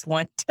reference this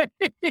one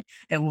day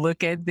and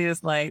look at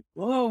this like,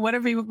 whoa, what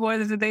are people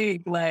going to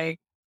think? Like,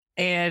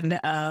 and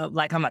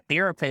like I'm a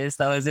therapist,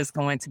 so is this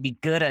going to be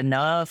good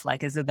enough?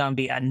 Like, is it going to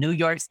be a New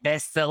York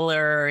bestseller?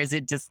 Or is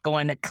it just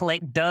going to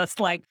collect dust?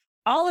 Like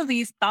all of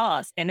these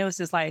thoughts. And it was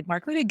just like,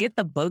 Marquita, get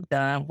the book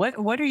done.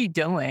 What are you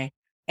doing?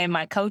 And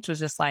my coach was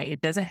just like,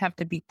 it doesn't have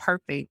to be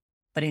perfect,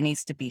 but it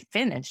needs to be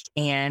finished.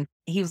 And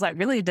he was like,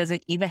 really, it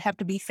doesn't even have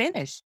to be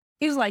finished.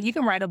 He was like, you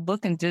can write a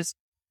book and just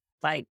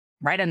like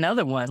write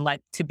another one,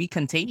 like to be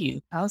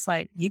continued. I was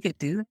like, you could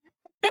do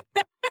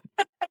that.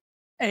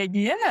 And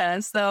yeah,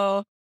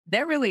 so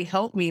that really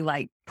helped me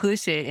like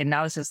push it. And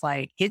I was just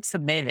like, hit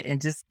submit and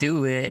just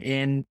do it.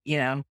 And,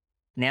 now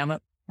I'm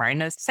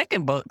writing a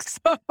second book.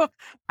 So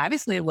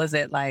obviously it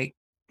wasn't like,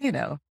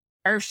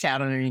 earth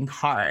shattering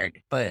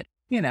hard, but,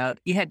 you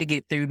had to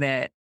get through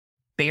that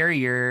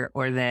barrier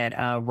or that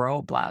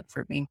roadblock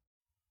for me.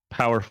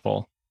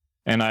 Powerful.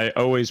 And I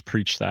always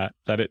preach that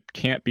it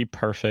can't be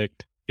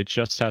perfect. It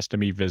just has to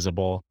be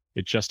visible.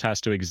 It just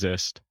has to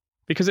exist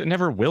because it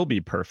never will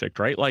be perfect,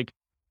 right? Like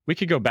we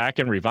could go back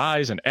and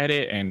revise and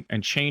edit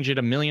and change it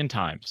a million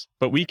times,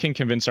 but we can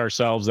convince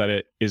ourselves that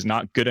it is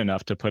not good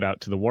enough to put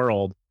out to the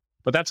world.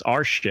 But that's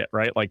our shit,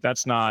 right? Like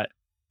that's not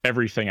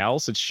everything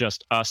else. It's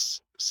just us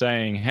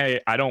saying,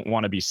 hey, I don't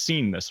want to be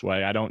seen this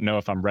way. I don't know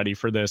if I'm ready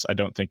for this. I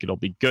don't think it'll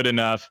be good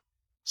enough.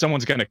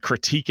 Someone's going to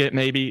critique it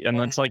maybe. And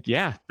it's like,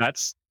 yeah,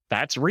 that's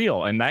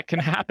real. And that can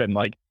happen.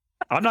 Like,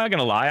 I'm not going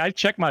to lie. I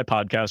check my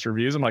podcast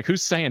reviews. I'm like,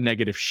 who's saying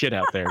negative shit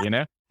out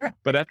there,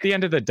 But at the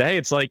end of the day,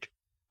 it's like,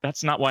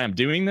 that's not why I'm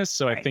doing this.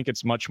 So I think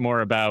it's much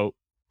more about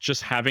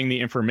just having the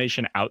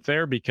information out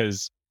there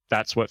because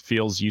that's what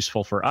feels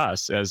useful for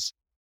us as,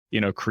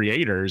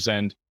 creators.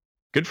 And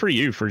good for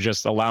you for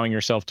just allowing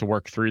yourself to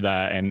work through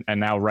that and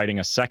now writing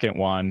a second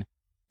one.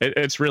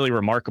 It's really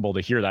remarkable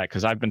to hear that,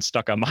 because I've been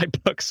stuck on my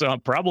book. So I'm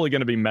probably going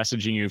to be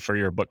messaging you for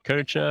your book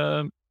coach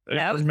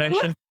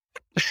information.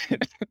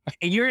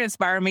 You're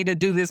inspiring me to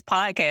do this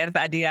podcast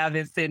idea. I've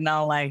been sitting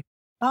on like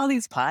all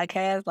these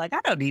podcasts. Like, I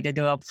don't need to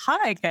do a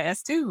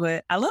podcast too,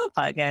 but I love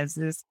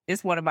podcasts.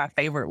 It's one of my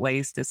favorite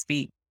ways to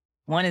speak.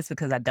 One is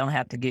because I don't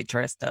have to get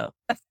dressed up,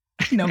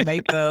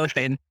 makeup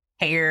and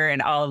hair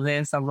and all of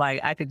this. I'm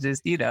like, I could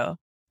just,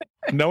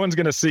 No one's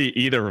going to see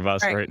either of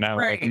us right now.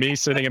 Right. Like me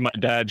sitting in my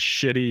dad's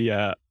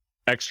shitty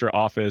extra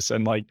office.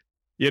 And like,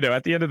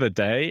 at the end of the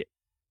day,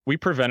 we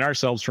prevent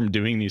ourselves from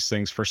doing these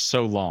things for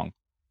so long.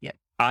 Yeah.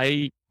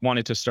 I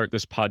wanted to start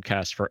this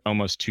podcast for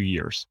almost 2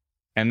 years.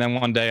 And then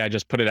one day I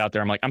just put it out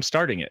there. I'm like, I'm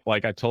starting it.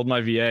 Like, I told my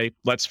VA,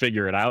 let's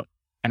figure it out.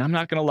 And I'm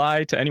not going to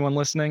lie to anyone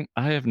listening.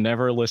 I have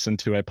never listened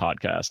to a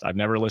podcast. I've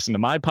never listened to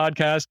my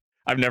podcast.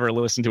 I've never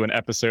listened to an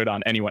episode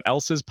on anyone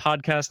else's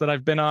podcast that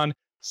I've been on.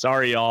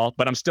 Sorry, y'all,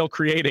 but I'm still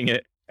creating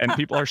it and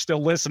people are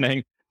still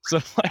listening. So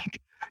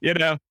like,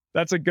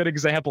 that's a good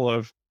example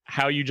of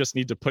how you just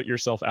need to put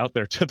yourself out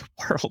there to the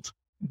world.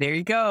 There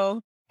you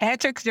go.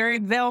 Patrick's your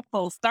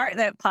example. Start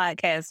that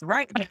podcast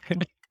right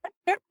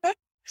now.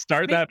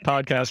 Start that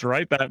podcast,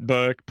 write that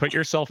book, put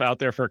yourself out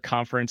there for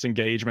conference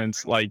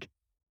engagements. Like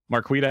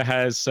Marquita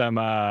has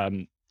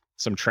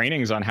some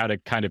trainings on how to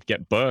kind of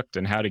get booked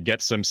and how to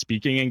get some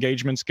speaking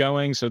engagements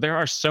going. So there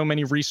are so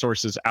many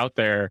resources out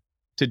there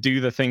to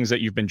do the things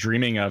that you've been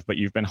dreaming of, but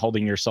you've been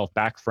holding yourself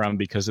back from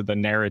because of the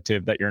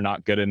narrative that you're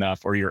not good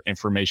enough or your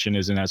information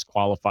isn't as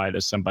qualified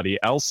as somebody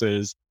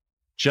else's.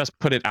 Just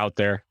put it out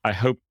there. I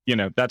hope,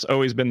 that's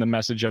always been the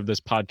message of this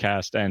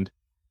podcast, and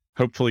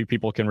hopefully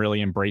people can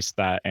really embrace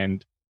that.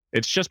 And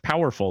it's just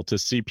powerful to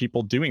see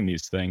people doing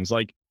these things.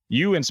 Like,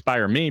 you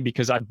inspire me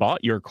because I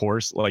bought your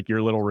course, like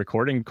your little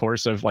recording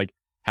course of like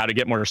how to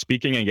get more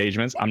speaking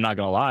engagements. I'm not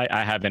going to lie,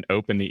 I haven't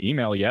opened the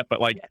email yet, but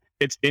like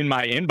it's in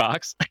my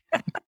inbox.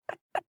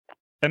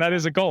 And that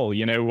is a goal.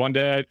 One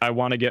day I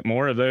want to get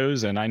more of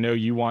those. And I know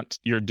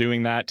you're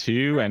doing that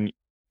too. And,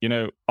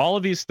 all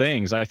of these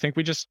things, I think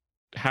we just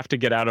have to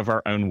get out of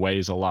our own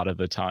ways a lot of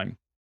the time.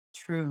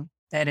 True.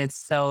 That is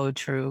so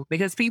true,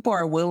 because people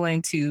are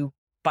willing to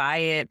buy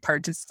it,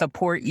 purchase,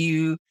 support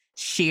you,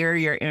 share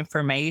your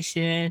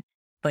information,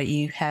 but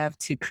you have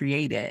to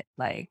create it.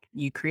 Like,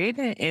 you create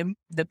it, and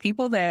the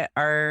people that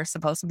are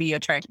supposed to be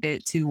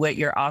attracted to what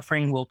you're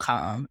offering will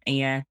come.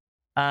 And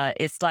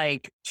it's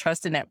like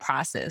trusting that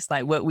process.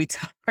 Like what we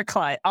tell our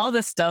client, all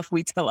the stuff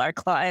we tell our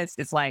clients,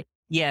 it's like,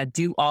 yeah,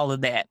 do all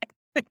of that.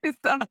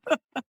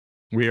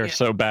 We are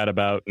so bad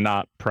about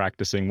not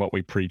practicing what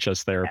we preach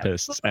as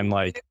therapists. And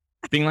like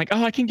being like,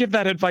 oh, I can give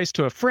that advice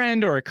to a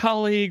friend or a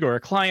colleague or a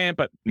client,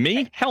 but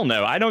me? Hell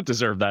no, I don't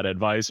deserve that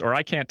advice, or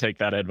I can't take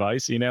that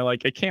advice.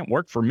 Like it can't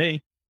work for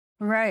me.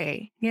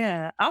 Right.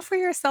 Yeah. Offer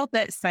yourself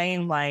that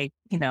same,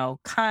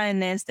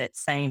 kindness, that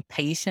same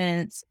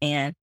patience,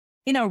 and,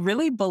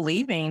 really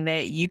believing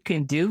that you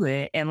can do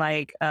it. And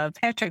like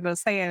Patrick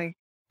was saying,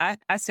 I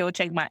still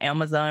check my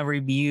Amazon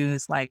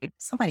reviews. Like,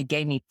 somebody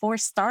gave me 4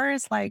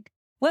 stars. Like,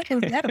 what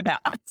is that about?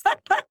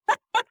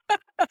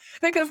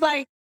 Because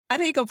like, I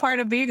think a part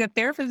of being a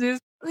therapist is,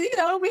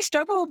 we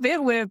struggle a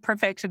bit with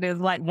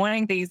perfectionism, like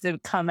wanting things to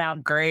come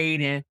out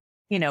great and,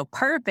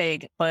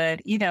 perfect.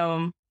 But,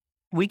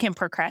 we can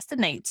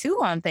procrastinate too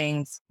on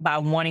things by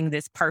wanting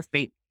this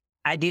perfect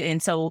idea.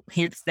 And so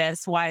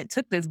that's why it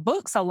took this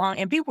book so long.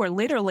 And people were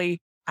literally,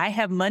 I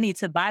have money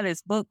to buy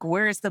this book.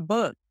 Where is the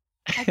book?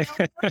 I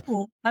don't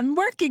know. I'm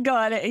working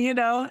on it,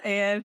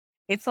 and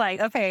it's like,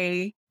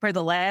 okay, for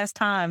the last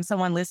time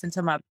someone listened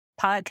to my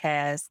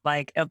podcast,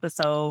 like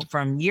episode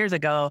from years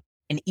ago,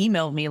 and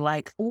emailed me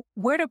like,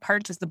 where to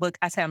purchase the book.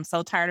 I said, I'm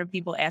so tired of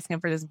people asking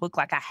for this book.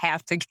 Like, I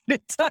have to get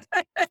it done.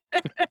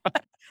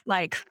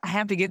 Like, I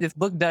have to get this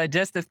book done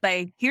just to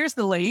say, here's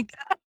the link.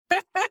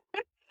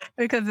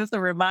 Because it's a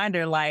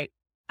reminder, like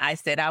I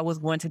said, I was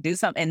going to do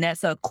something. And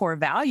that's a core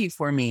value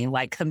for me,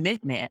 like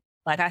commitment.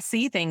 Like, I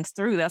see things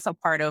through. That's a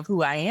part of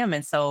who I am.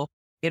 And so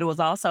it was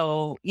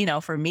also,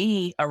 for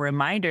me, a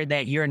reminder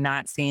that you're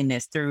not seeing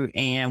this through,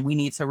 and we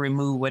need to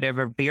remove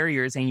whatever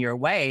barriers in your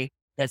way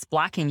that's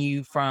blocking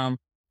you from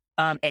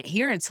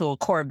adhering to a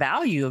core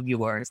value of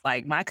yours.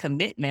 Like, my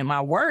commitment,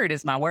 my word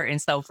is my word.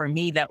 And so for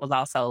me, that was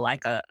also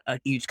like a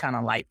huge kind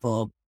of light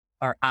bulb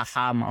or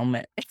aha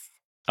moment.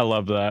 I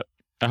love that.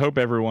 I hope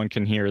everyone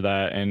can hear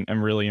that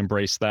and really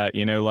embrace that.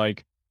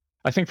 Like,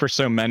 I think for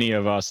so many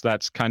of us,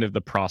 that's kind of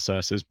the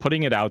process, is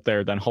putting it out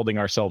there, then holding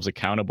ourselves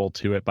accountable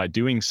to it by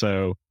doing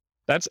so.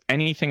 That's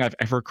anything I've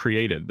ever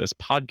created. This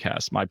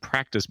podcast, my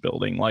practice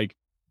building, like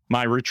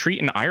my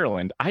retreat in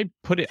Ireland, I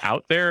put it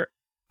out there.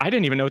 I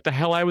didn't even know what the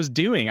hell I was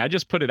doing. I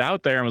just put it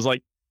out there and was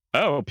like,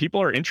 oh,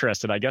 people are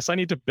interested. I guess I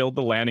need to build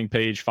the landing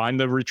page, find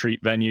the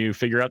retreat venue,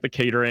 figure out the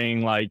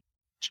catering, like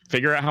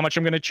figure out how much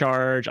I'm going to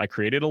charge. I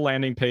created a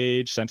landing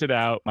page, sent it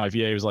out. My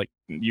VA was like,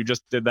 you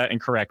just did that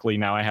incorrectly.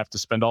 Now I have to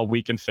spend all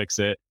week and fix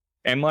it.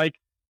 And like,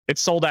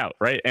 it's sold out,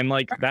 right? And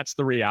like, that's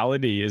the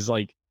reality is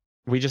like,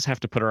 we just have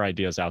to put our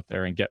ideas out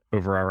there and get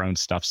over our own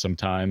stuff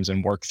sometimes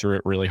and work through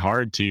it really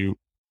hard to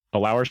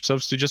allow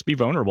ourselves to just be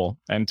vulnerable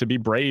and to be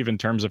brave in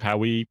terms of how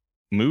we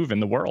move in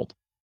the world.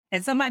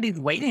 And somebody's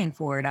waiting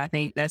for it. I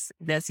think that's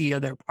the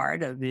other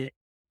part of it.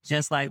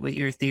 Just like with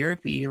your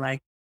therapy,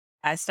 like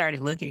I spent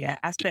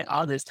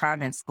all this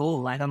time in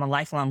school, like I'm a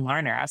lifelong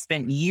learner. I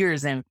spent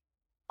years and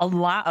a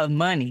lot of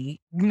money,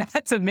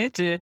 not to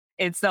mention.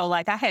 And so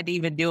like I had to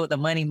even deal with the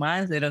money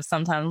mindset of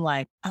sometimes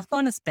like, I'm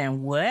going to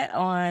spend what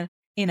on,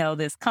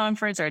 this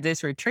conference or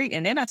this retreat.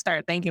 And then I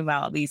started thinking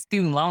about these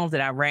student loans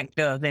that I racked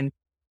up. And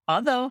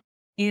although,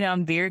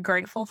 I'm very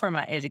grateful for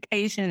my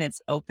education,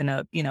 it's opened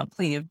up,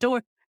 plenty of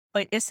doors,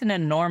 but it's an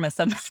enormous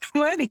amount of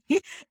money.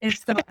 And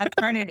so I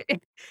started,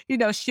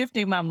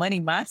 shifting my money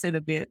mindset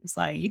a bit. It's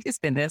like, you can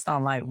spend this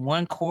on like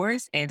one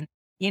course and,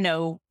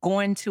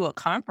 going to a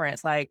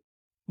conference, like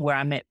where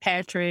I met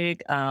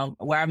Patrick,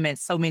 where I met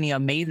so many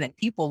amazing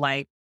people,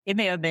 like it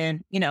may have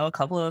been, a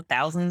couple of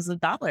thousands of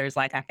dollars.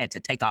 Like I had to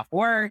take off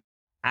work.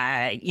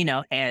 I,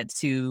 had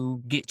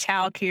to get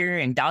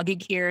childcare and doggy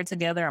care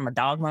together. I'm a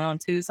dog mom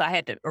too. So I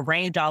had to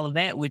arrange all of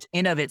that, which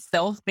in of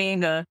itself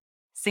being a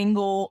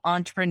single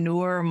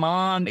entrepreneur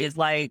mom is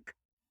like,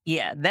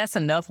 yeah, that's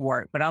enough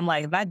work. But I'm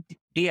like, if I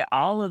did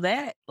all of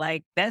that,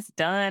 like that's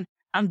done.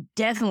 I'm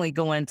definitely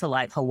going to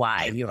like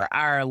Hawaii or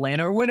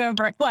Ireland or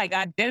whatever. Like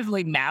I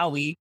definitely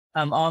Maui,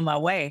 on my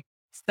way.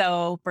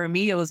 So for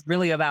me, it was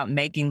really about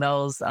making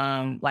those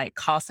like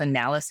cost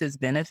analysis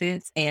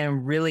benefits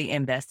and really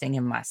investing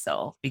in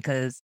myself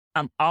because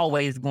I'm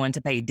always going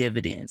to pay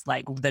dividends.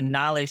 Like the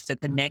knowledge, the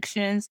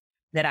connections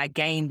that I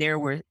gained there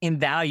were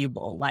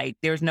invaluable. Like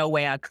there's no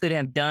way I could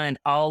have done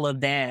all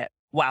of that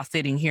while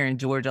sitting here in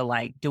Georgia,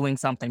 like doing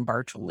something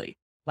virtually.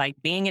 Like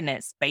being in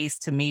that space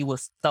to me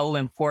was so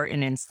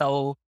important and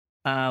so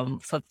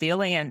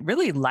fulfilling and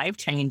really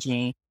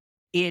life-changing.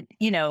 It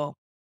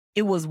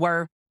was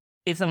worth,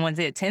 if someone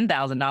said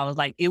 $10,000,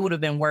 like it would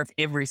have been worth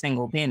every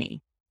single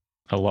penny.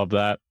 I love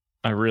that.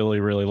 I really,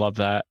 really love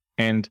that.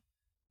 And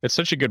it's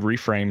such a good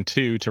reframe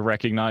too, to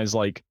recognize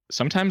like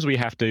sometimes we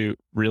have to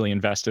really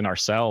invest in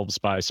ourselves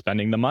by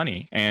spending the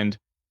money. And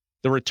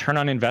the return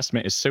on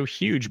investment is so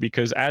huge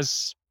because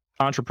as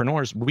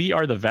entrepreneurs, we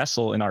are the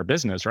vessel in our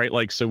business, right?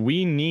 Like, so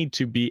we need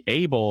to be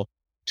able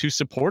to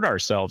support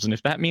ourselves. And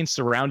if that means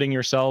surrounding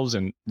yourselves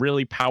in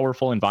really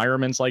powerful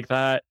environments like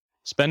that,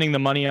 spending the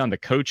money on the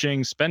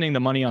coaching, spending the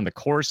money on the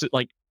course,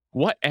 like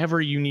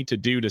whatever you need to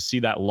do to see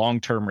that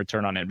long-term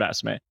return on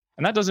investment.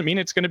 And that doesn't mean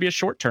it's going to be a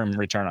short-term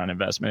return on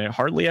investment. It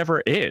hardly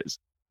ever is.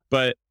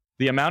 But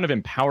the amount of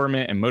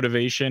empowerment and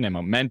motivation and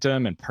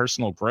momentum and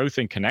personal growth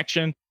and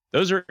connection,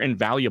 those are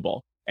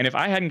invaluable. And if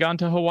I hadn't gone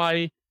to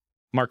Hawaii,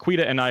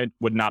 Marquita and I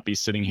would not be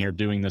sitting here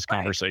doing this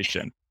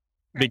conversation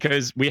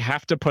because we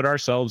have to put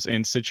ourselves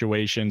in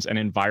situations and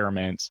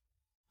environments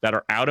that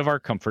are out of our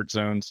comfort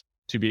zones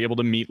to be able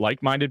to meet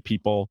like-minded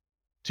people,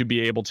 to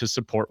be able to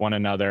support one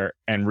another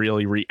and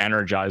really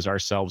re-energize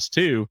ourselves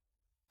too.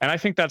 And I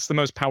think that's the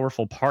most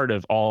powerful part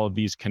of all of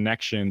these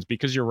connections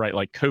because you're right,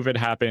 like COVID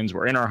happens,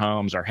 we're in our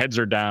homes, our heads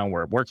are down,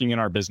 we're working in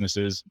our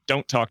businesses,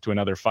 don't talk to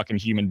another fucking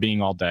human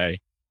being all day.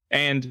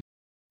 And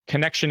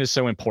connection is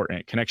so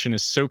important. Connection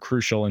is so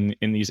crucial in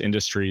these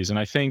industries. And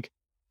I think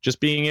just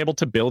being able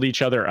to build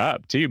each other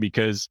up too,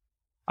 because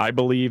I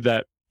believe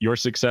that your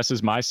success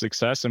is my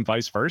success and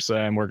vice versa.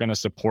 And we're going to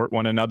support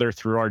one another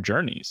through our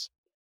journeys.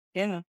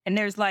 Yeah. And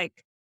there's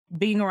like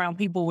being around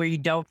people where you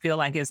don't feel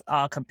like it's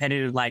all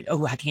competitive, like,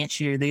 oh, I can't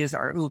share this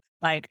or, ooh,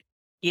 like,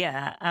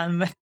 yeah,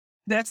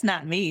 that's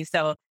not me.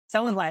 So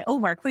someone's like, oh,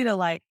 Marquita,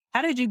 like,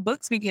 how did you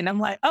book speak? And I'm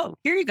like, oh,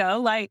 here you go.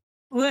 Like,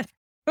 what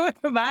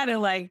about it?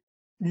 Like,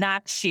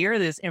 not share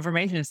this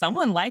information.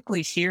 Someone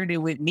likely shared it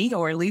with me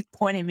or at least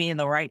pointed me in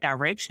the right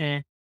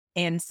direction.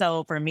 And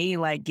so for me,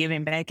 like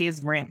giving back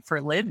is rent for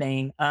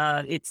living.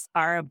 It's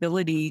our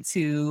ability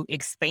to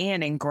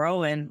expand and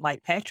grow. And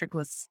like Patrick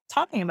was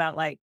talking about,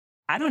 like,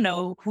 I don't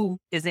know who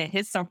is in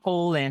his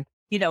circle and,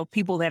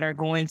 people that are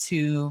going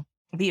to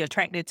be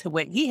attracted to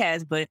what he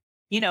has, but,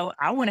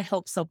 I want to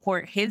help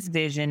support his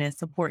vision and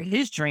support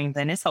his dreams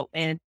and his hope.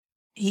 And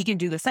he can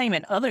do the same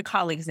and other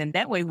colleagues. And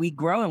that way we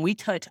grow and we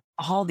touch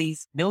all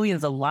these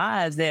millions of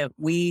lives that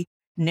we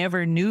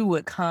never knew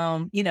would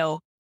come,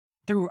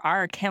 through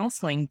our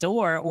counseling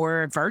door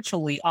or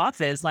virtually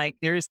office. Like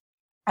there's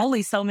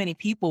only so many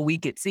people we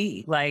could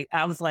see. Like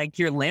I was like,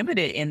 you're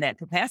limited in that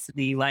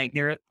capacity. Like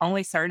there are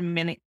only certain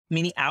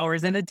many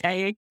hours in a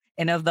day.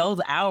 And of those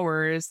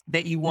hours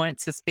that you want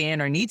to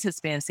spend or need to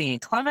spend seeing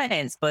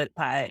clients, but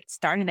by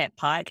starting that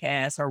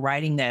podcast or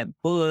writing that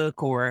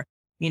book or,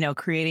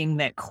 creating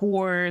that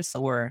course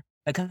or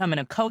becoming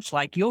a coach,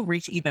 like you'll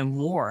reach even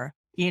more.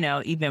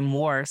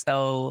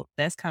 So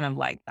that's kind of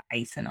like the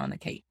icing on the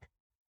cake.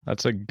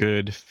 That's a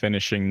good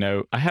finishing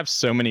note. I have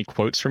so many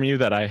quotes from you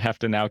that I have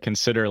to now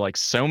consider, like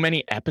so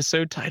many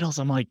episode titles.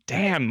 I'm like,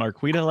 damn,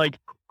 Marquita, like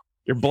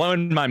you're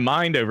blowing my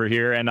mind over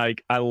here. And I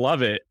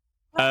love it.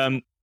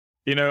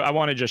 I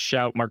want to just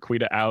shout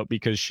Marquita out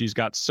because she's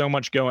got so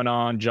much going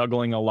on,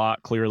 juggling a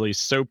lot, clearly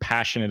so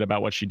passionate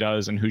about what she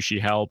does and who she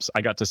helps.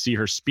 I got to see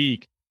her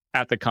speak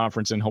at the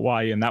conference in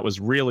Hawaii, and that was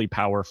really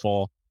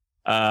powerful.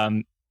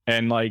 And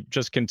like,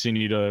 just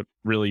continue to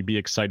really be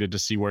excited to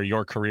see where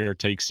your career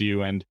takes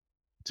you and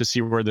to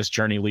see where this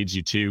journey leads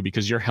you to,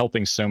 because you're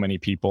helping so many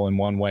people in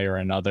one way or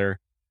another.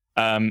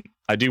 I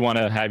do want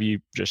to have you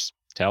just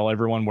tell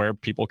everyone where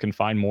people can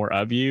find more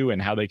of you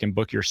and how they can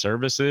book your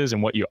services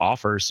and what you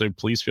offer. So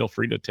please feel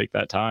free to take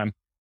that time.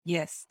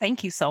 Yes.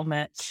 Thank you so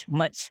much,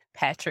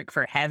 Patrick,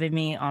 for having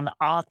me on the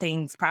All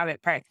Things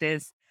Private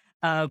Practice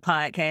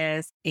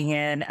podcast.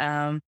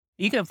 And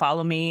you can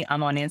follow me.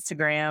 I'm on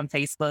Instagram,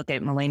 Facebook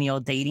at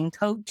Millennial Dating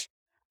Coach.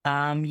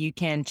 You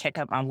can check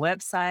out my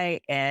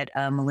website at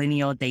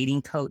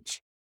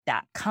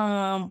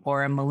millennialdatingcoach.com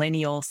or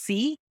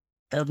millennialc,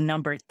 the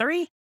number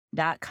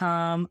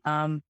 3.com.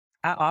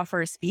 I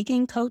offer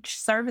speaking coach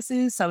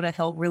services, so to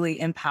help really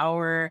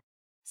empower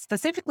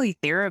specifically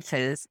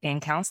therapists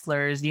and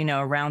counselors,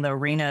 around the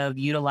arena of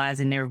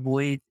utilizing their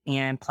voice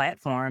and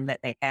platform that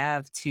they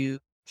have to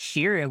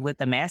share it with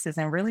the masses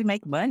and really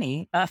make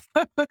money.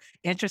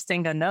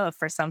 Interesting enough,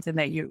 for something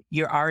that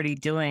you're already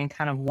doing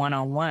kind of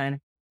one-on-one.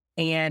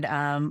 And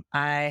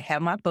I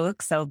have my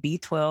book, so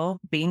B12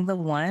 Being the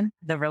One,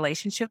 the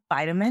Relationship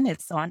Vitamin.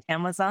 It's on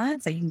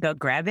Amazon, so you can go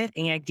grab it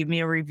and give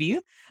me a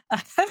review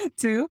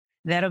too.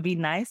 That'll be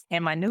nice.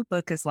 And my new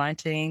book is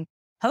launching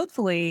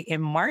hopefully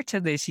in March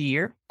of this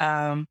year.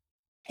 And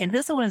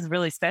this one is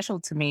really special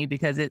to me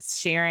because it's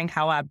sharing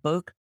how I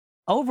book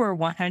over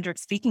 100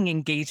 speaking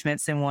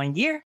engagements in 1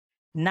 year.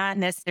 Not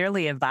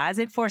necessarily advise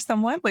it for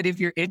someone, but if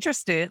you're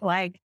interested,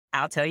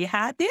 I'll tell you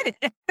how I did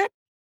it.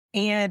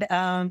 And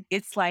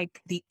it's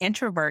like the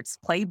introvert's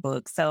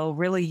playbook. So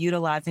really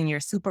utilizing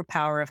your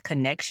superpower of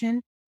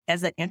connection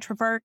as an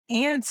introvert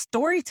and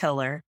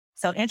storyteller.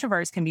 So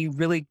introverts can be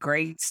really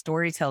great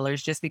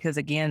storytellers just because,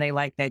 again, they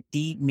like that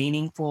deep,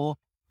 meaningful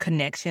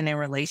connection and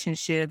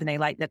relationship, and they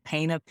like to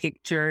paint a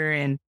picture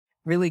and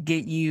really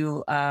get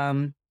you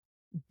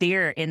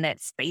there in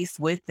that space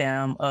with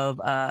them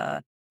of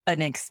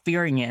an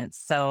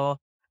experience. So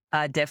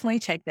definitely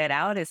check that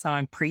out. It's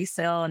on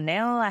pre-sale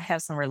now. I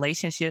have some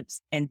relationships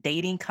and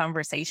dating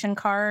conversation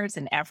cards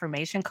and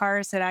affirmation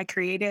cards that I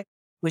created,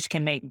 which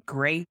can make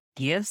great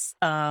gifts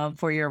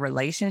for your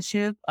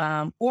relationship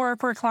or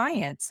for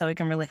clients. So it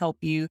can really help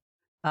you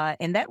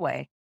in that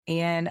way.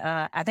 And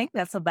I think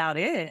that's about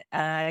it.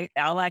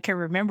 All I can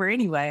remember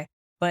anyway.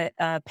 But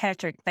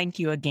Patrick, thank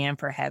you again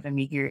for having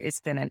me here.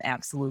 It's been an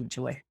absolute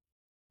joy.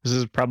 This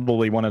is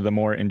probably one of the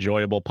more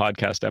enjoyable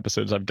podcast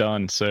episodes I've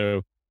done.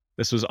 So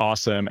this was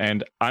awesome.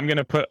 And I'm going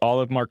to put all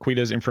of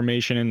Marquita's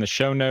information in the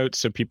show notes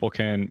so people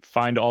can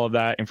find all of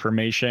that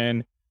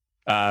information.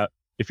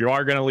 If you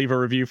are going to leave a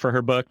review for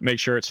her book, make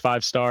sure it's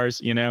 5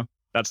 stars.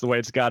 That's the way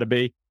it's got to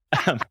be.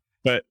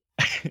 But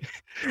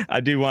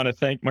I do want to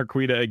thank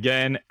Marquita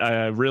again.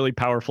 Really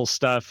powerful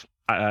stuff.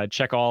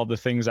 Check all the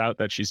things out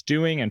that she's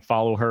doing and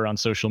follow her on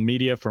social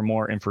media for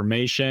more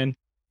information.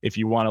 If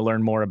you want to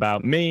learn more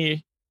about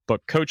me,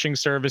 book coaching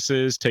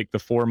services, take the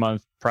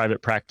 4-month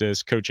private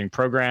practice coaching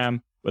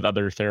program with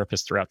other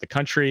therapists throughout the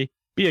country,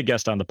 be a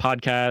guest on the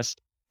podcast,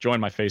 join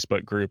my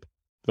Facebook group.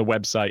 The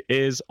website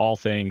is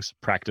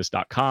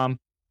allthingspractice.com.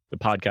 The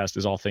podcast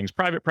is All Things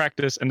Private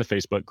Practice, and the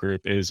Facebook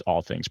group is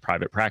All Things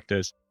Private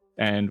Practice.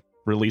 And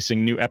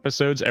releasing new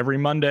episodes every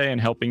Monday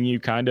and helping you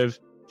kind of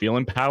feel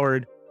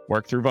empowered,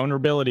 work through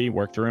vulnerability,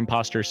 work through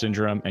imposter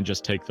syndrome, and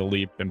just take the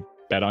leap and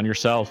bet on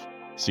yourself.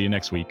 See you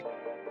next week.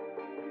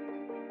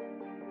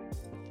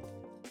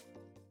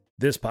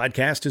 This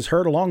podcast is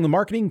heard along the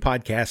Marketing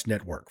Podcast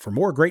Network. For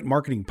more great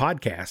marketing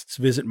podcasts,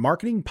 visit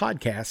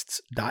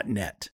marketingpodcasts.net.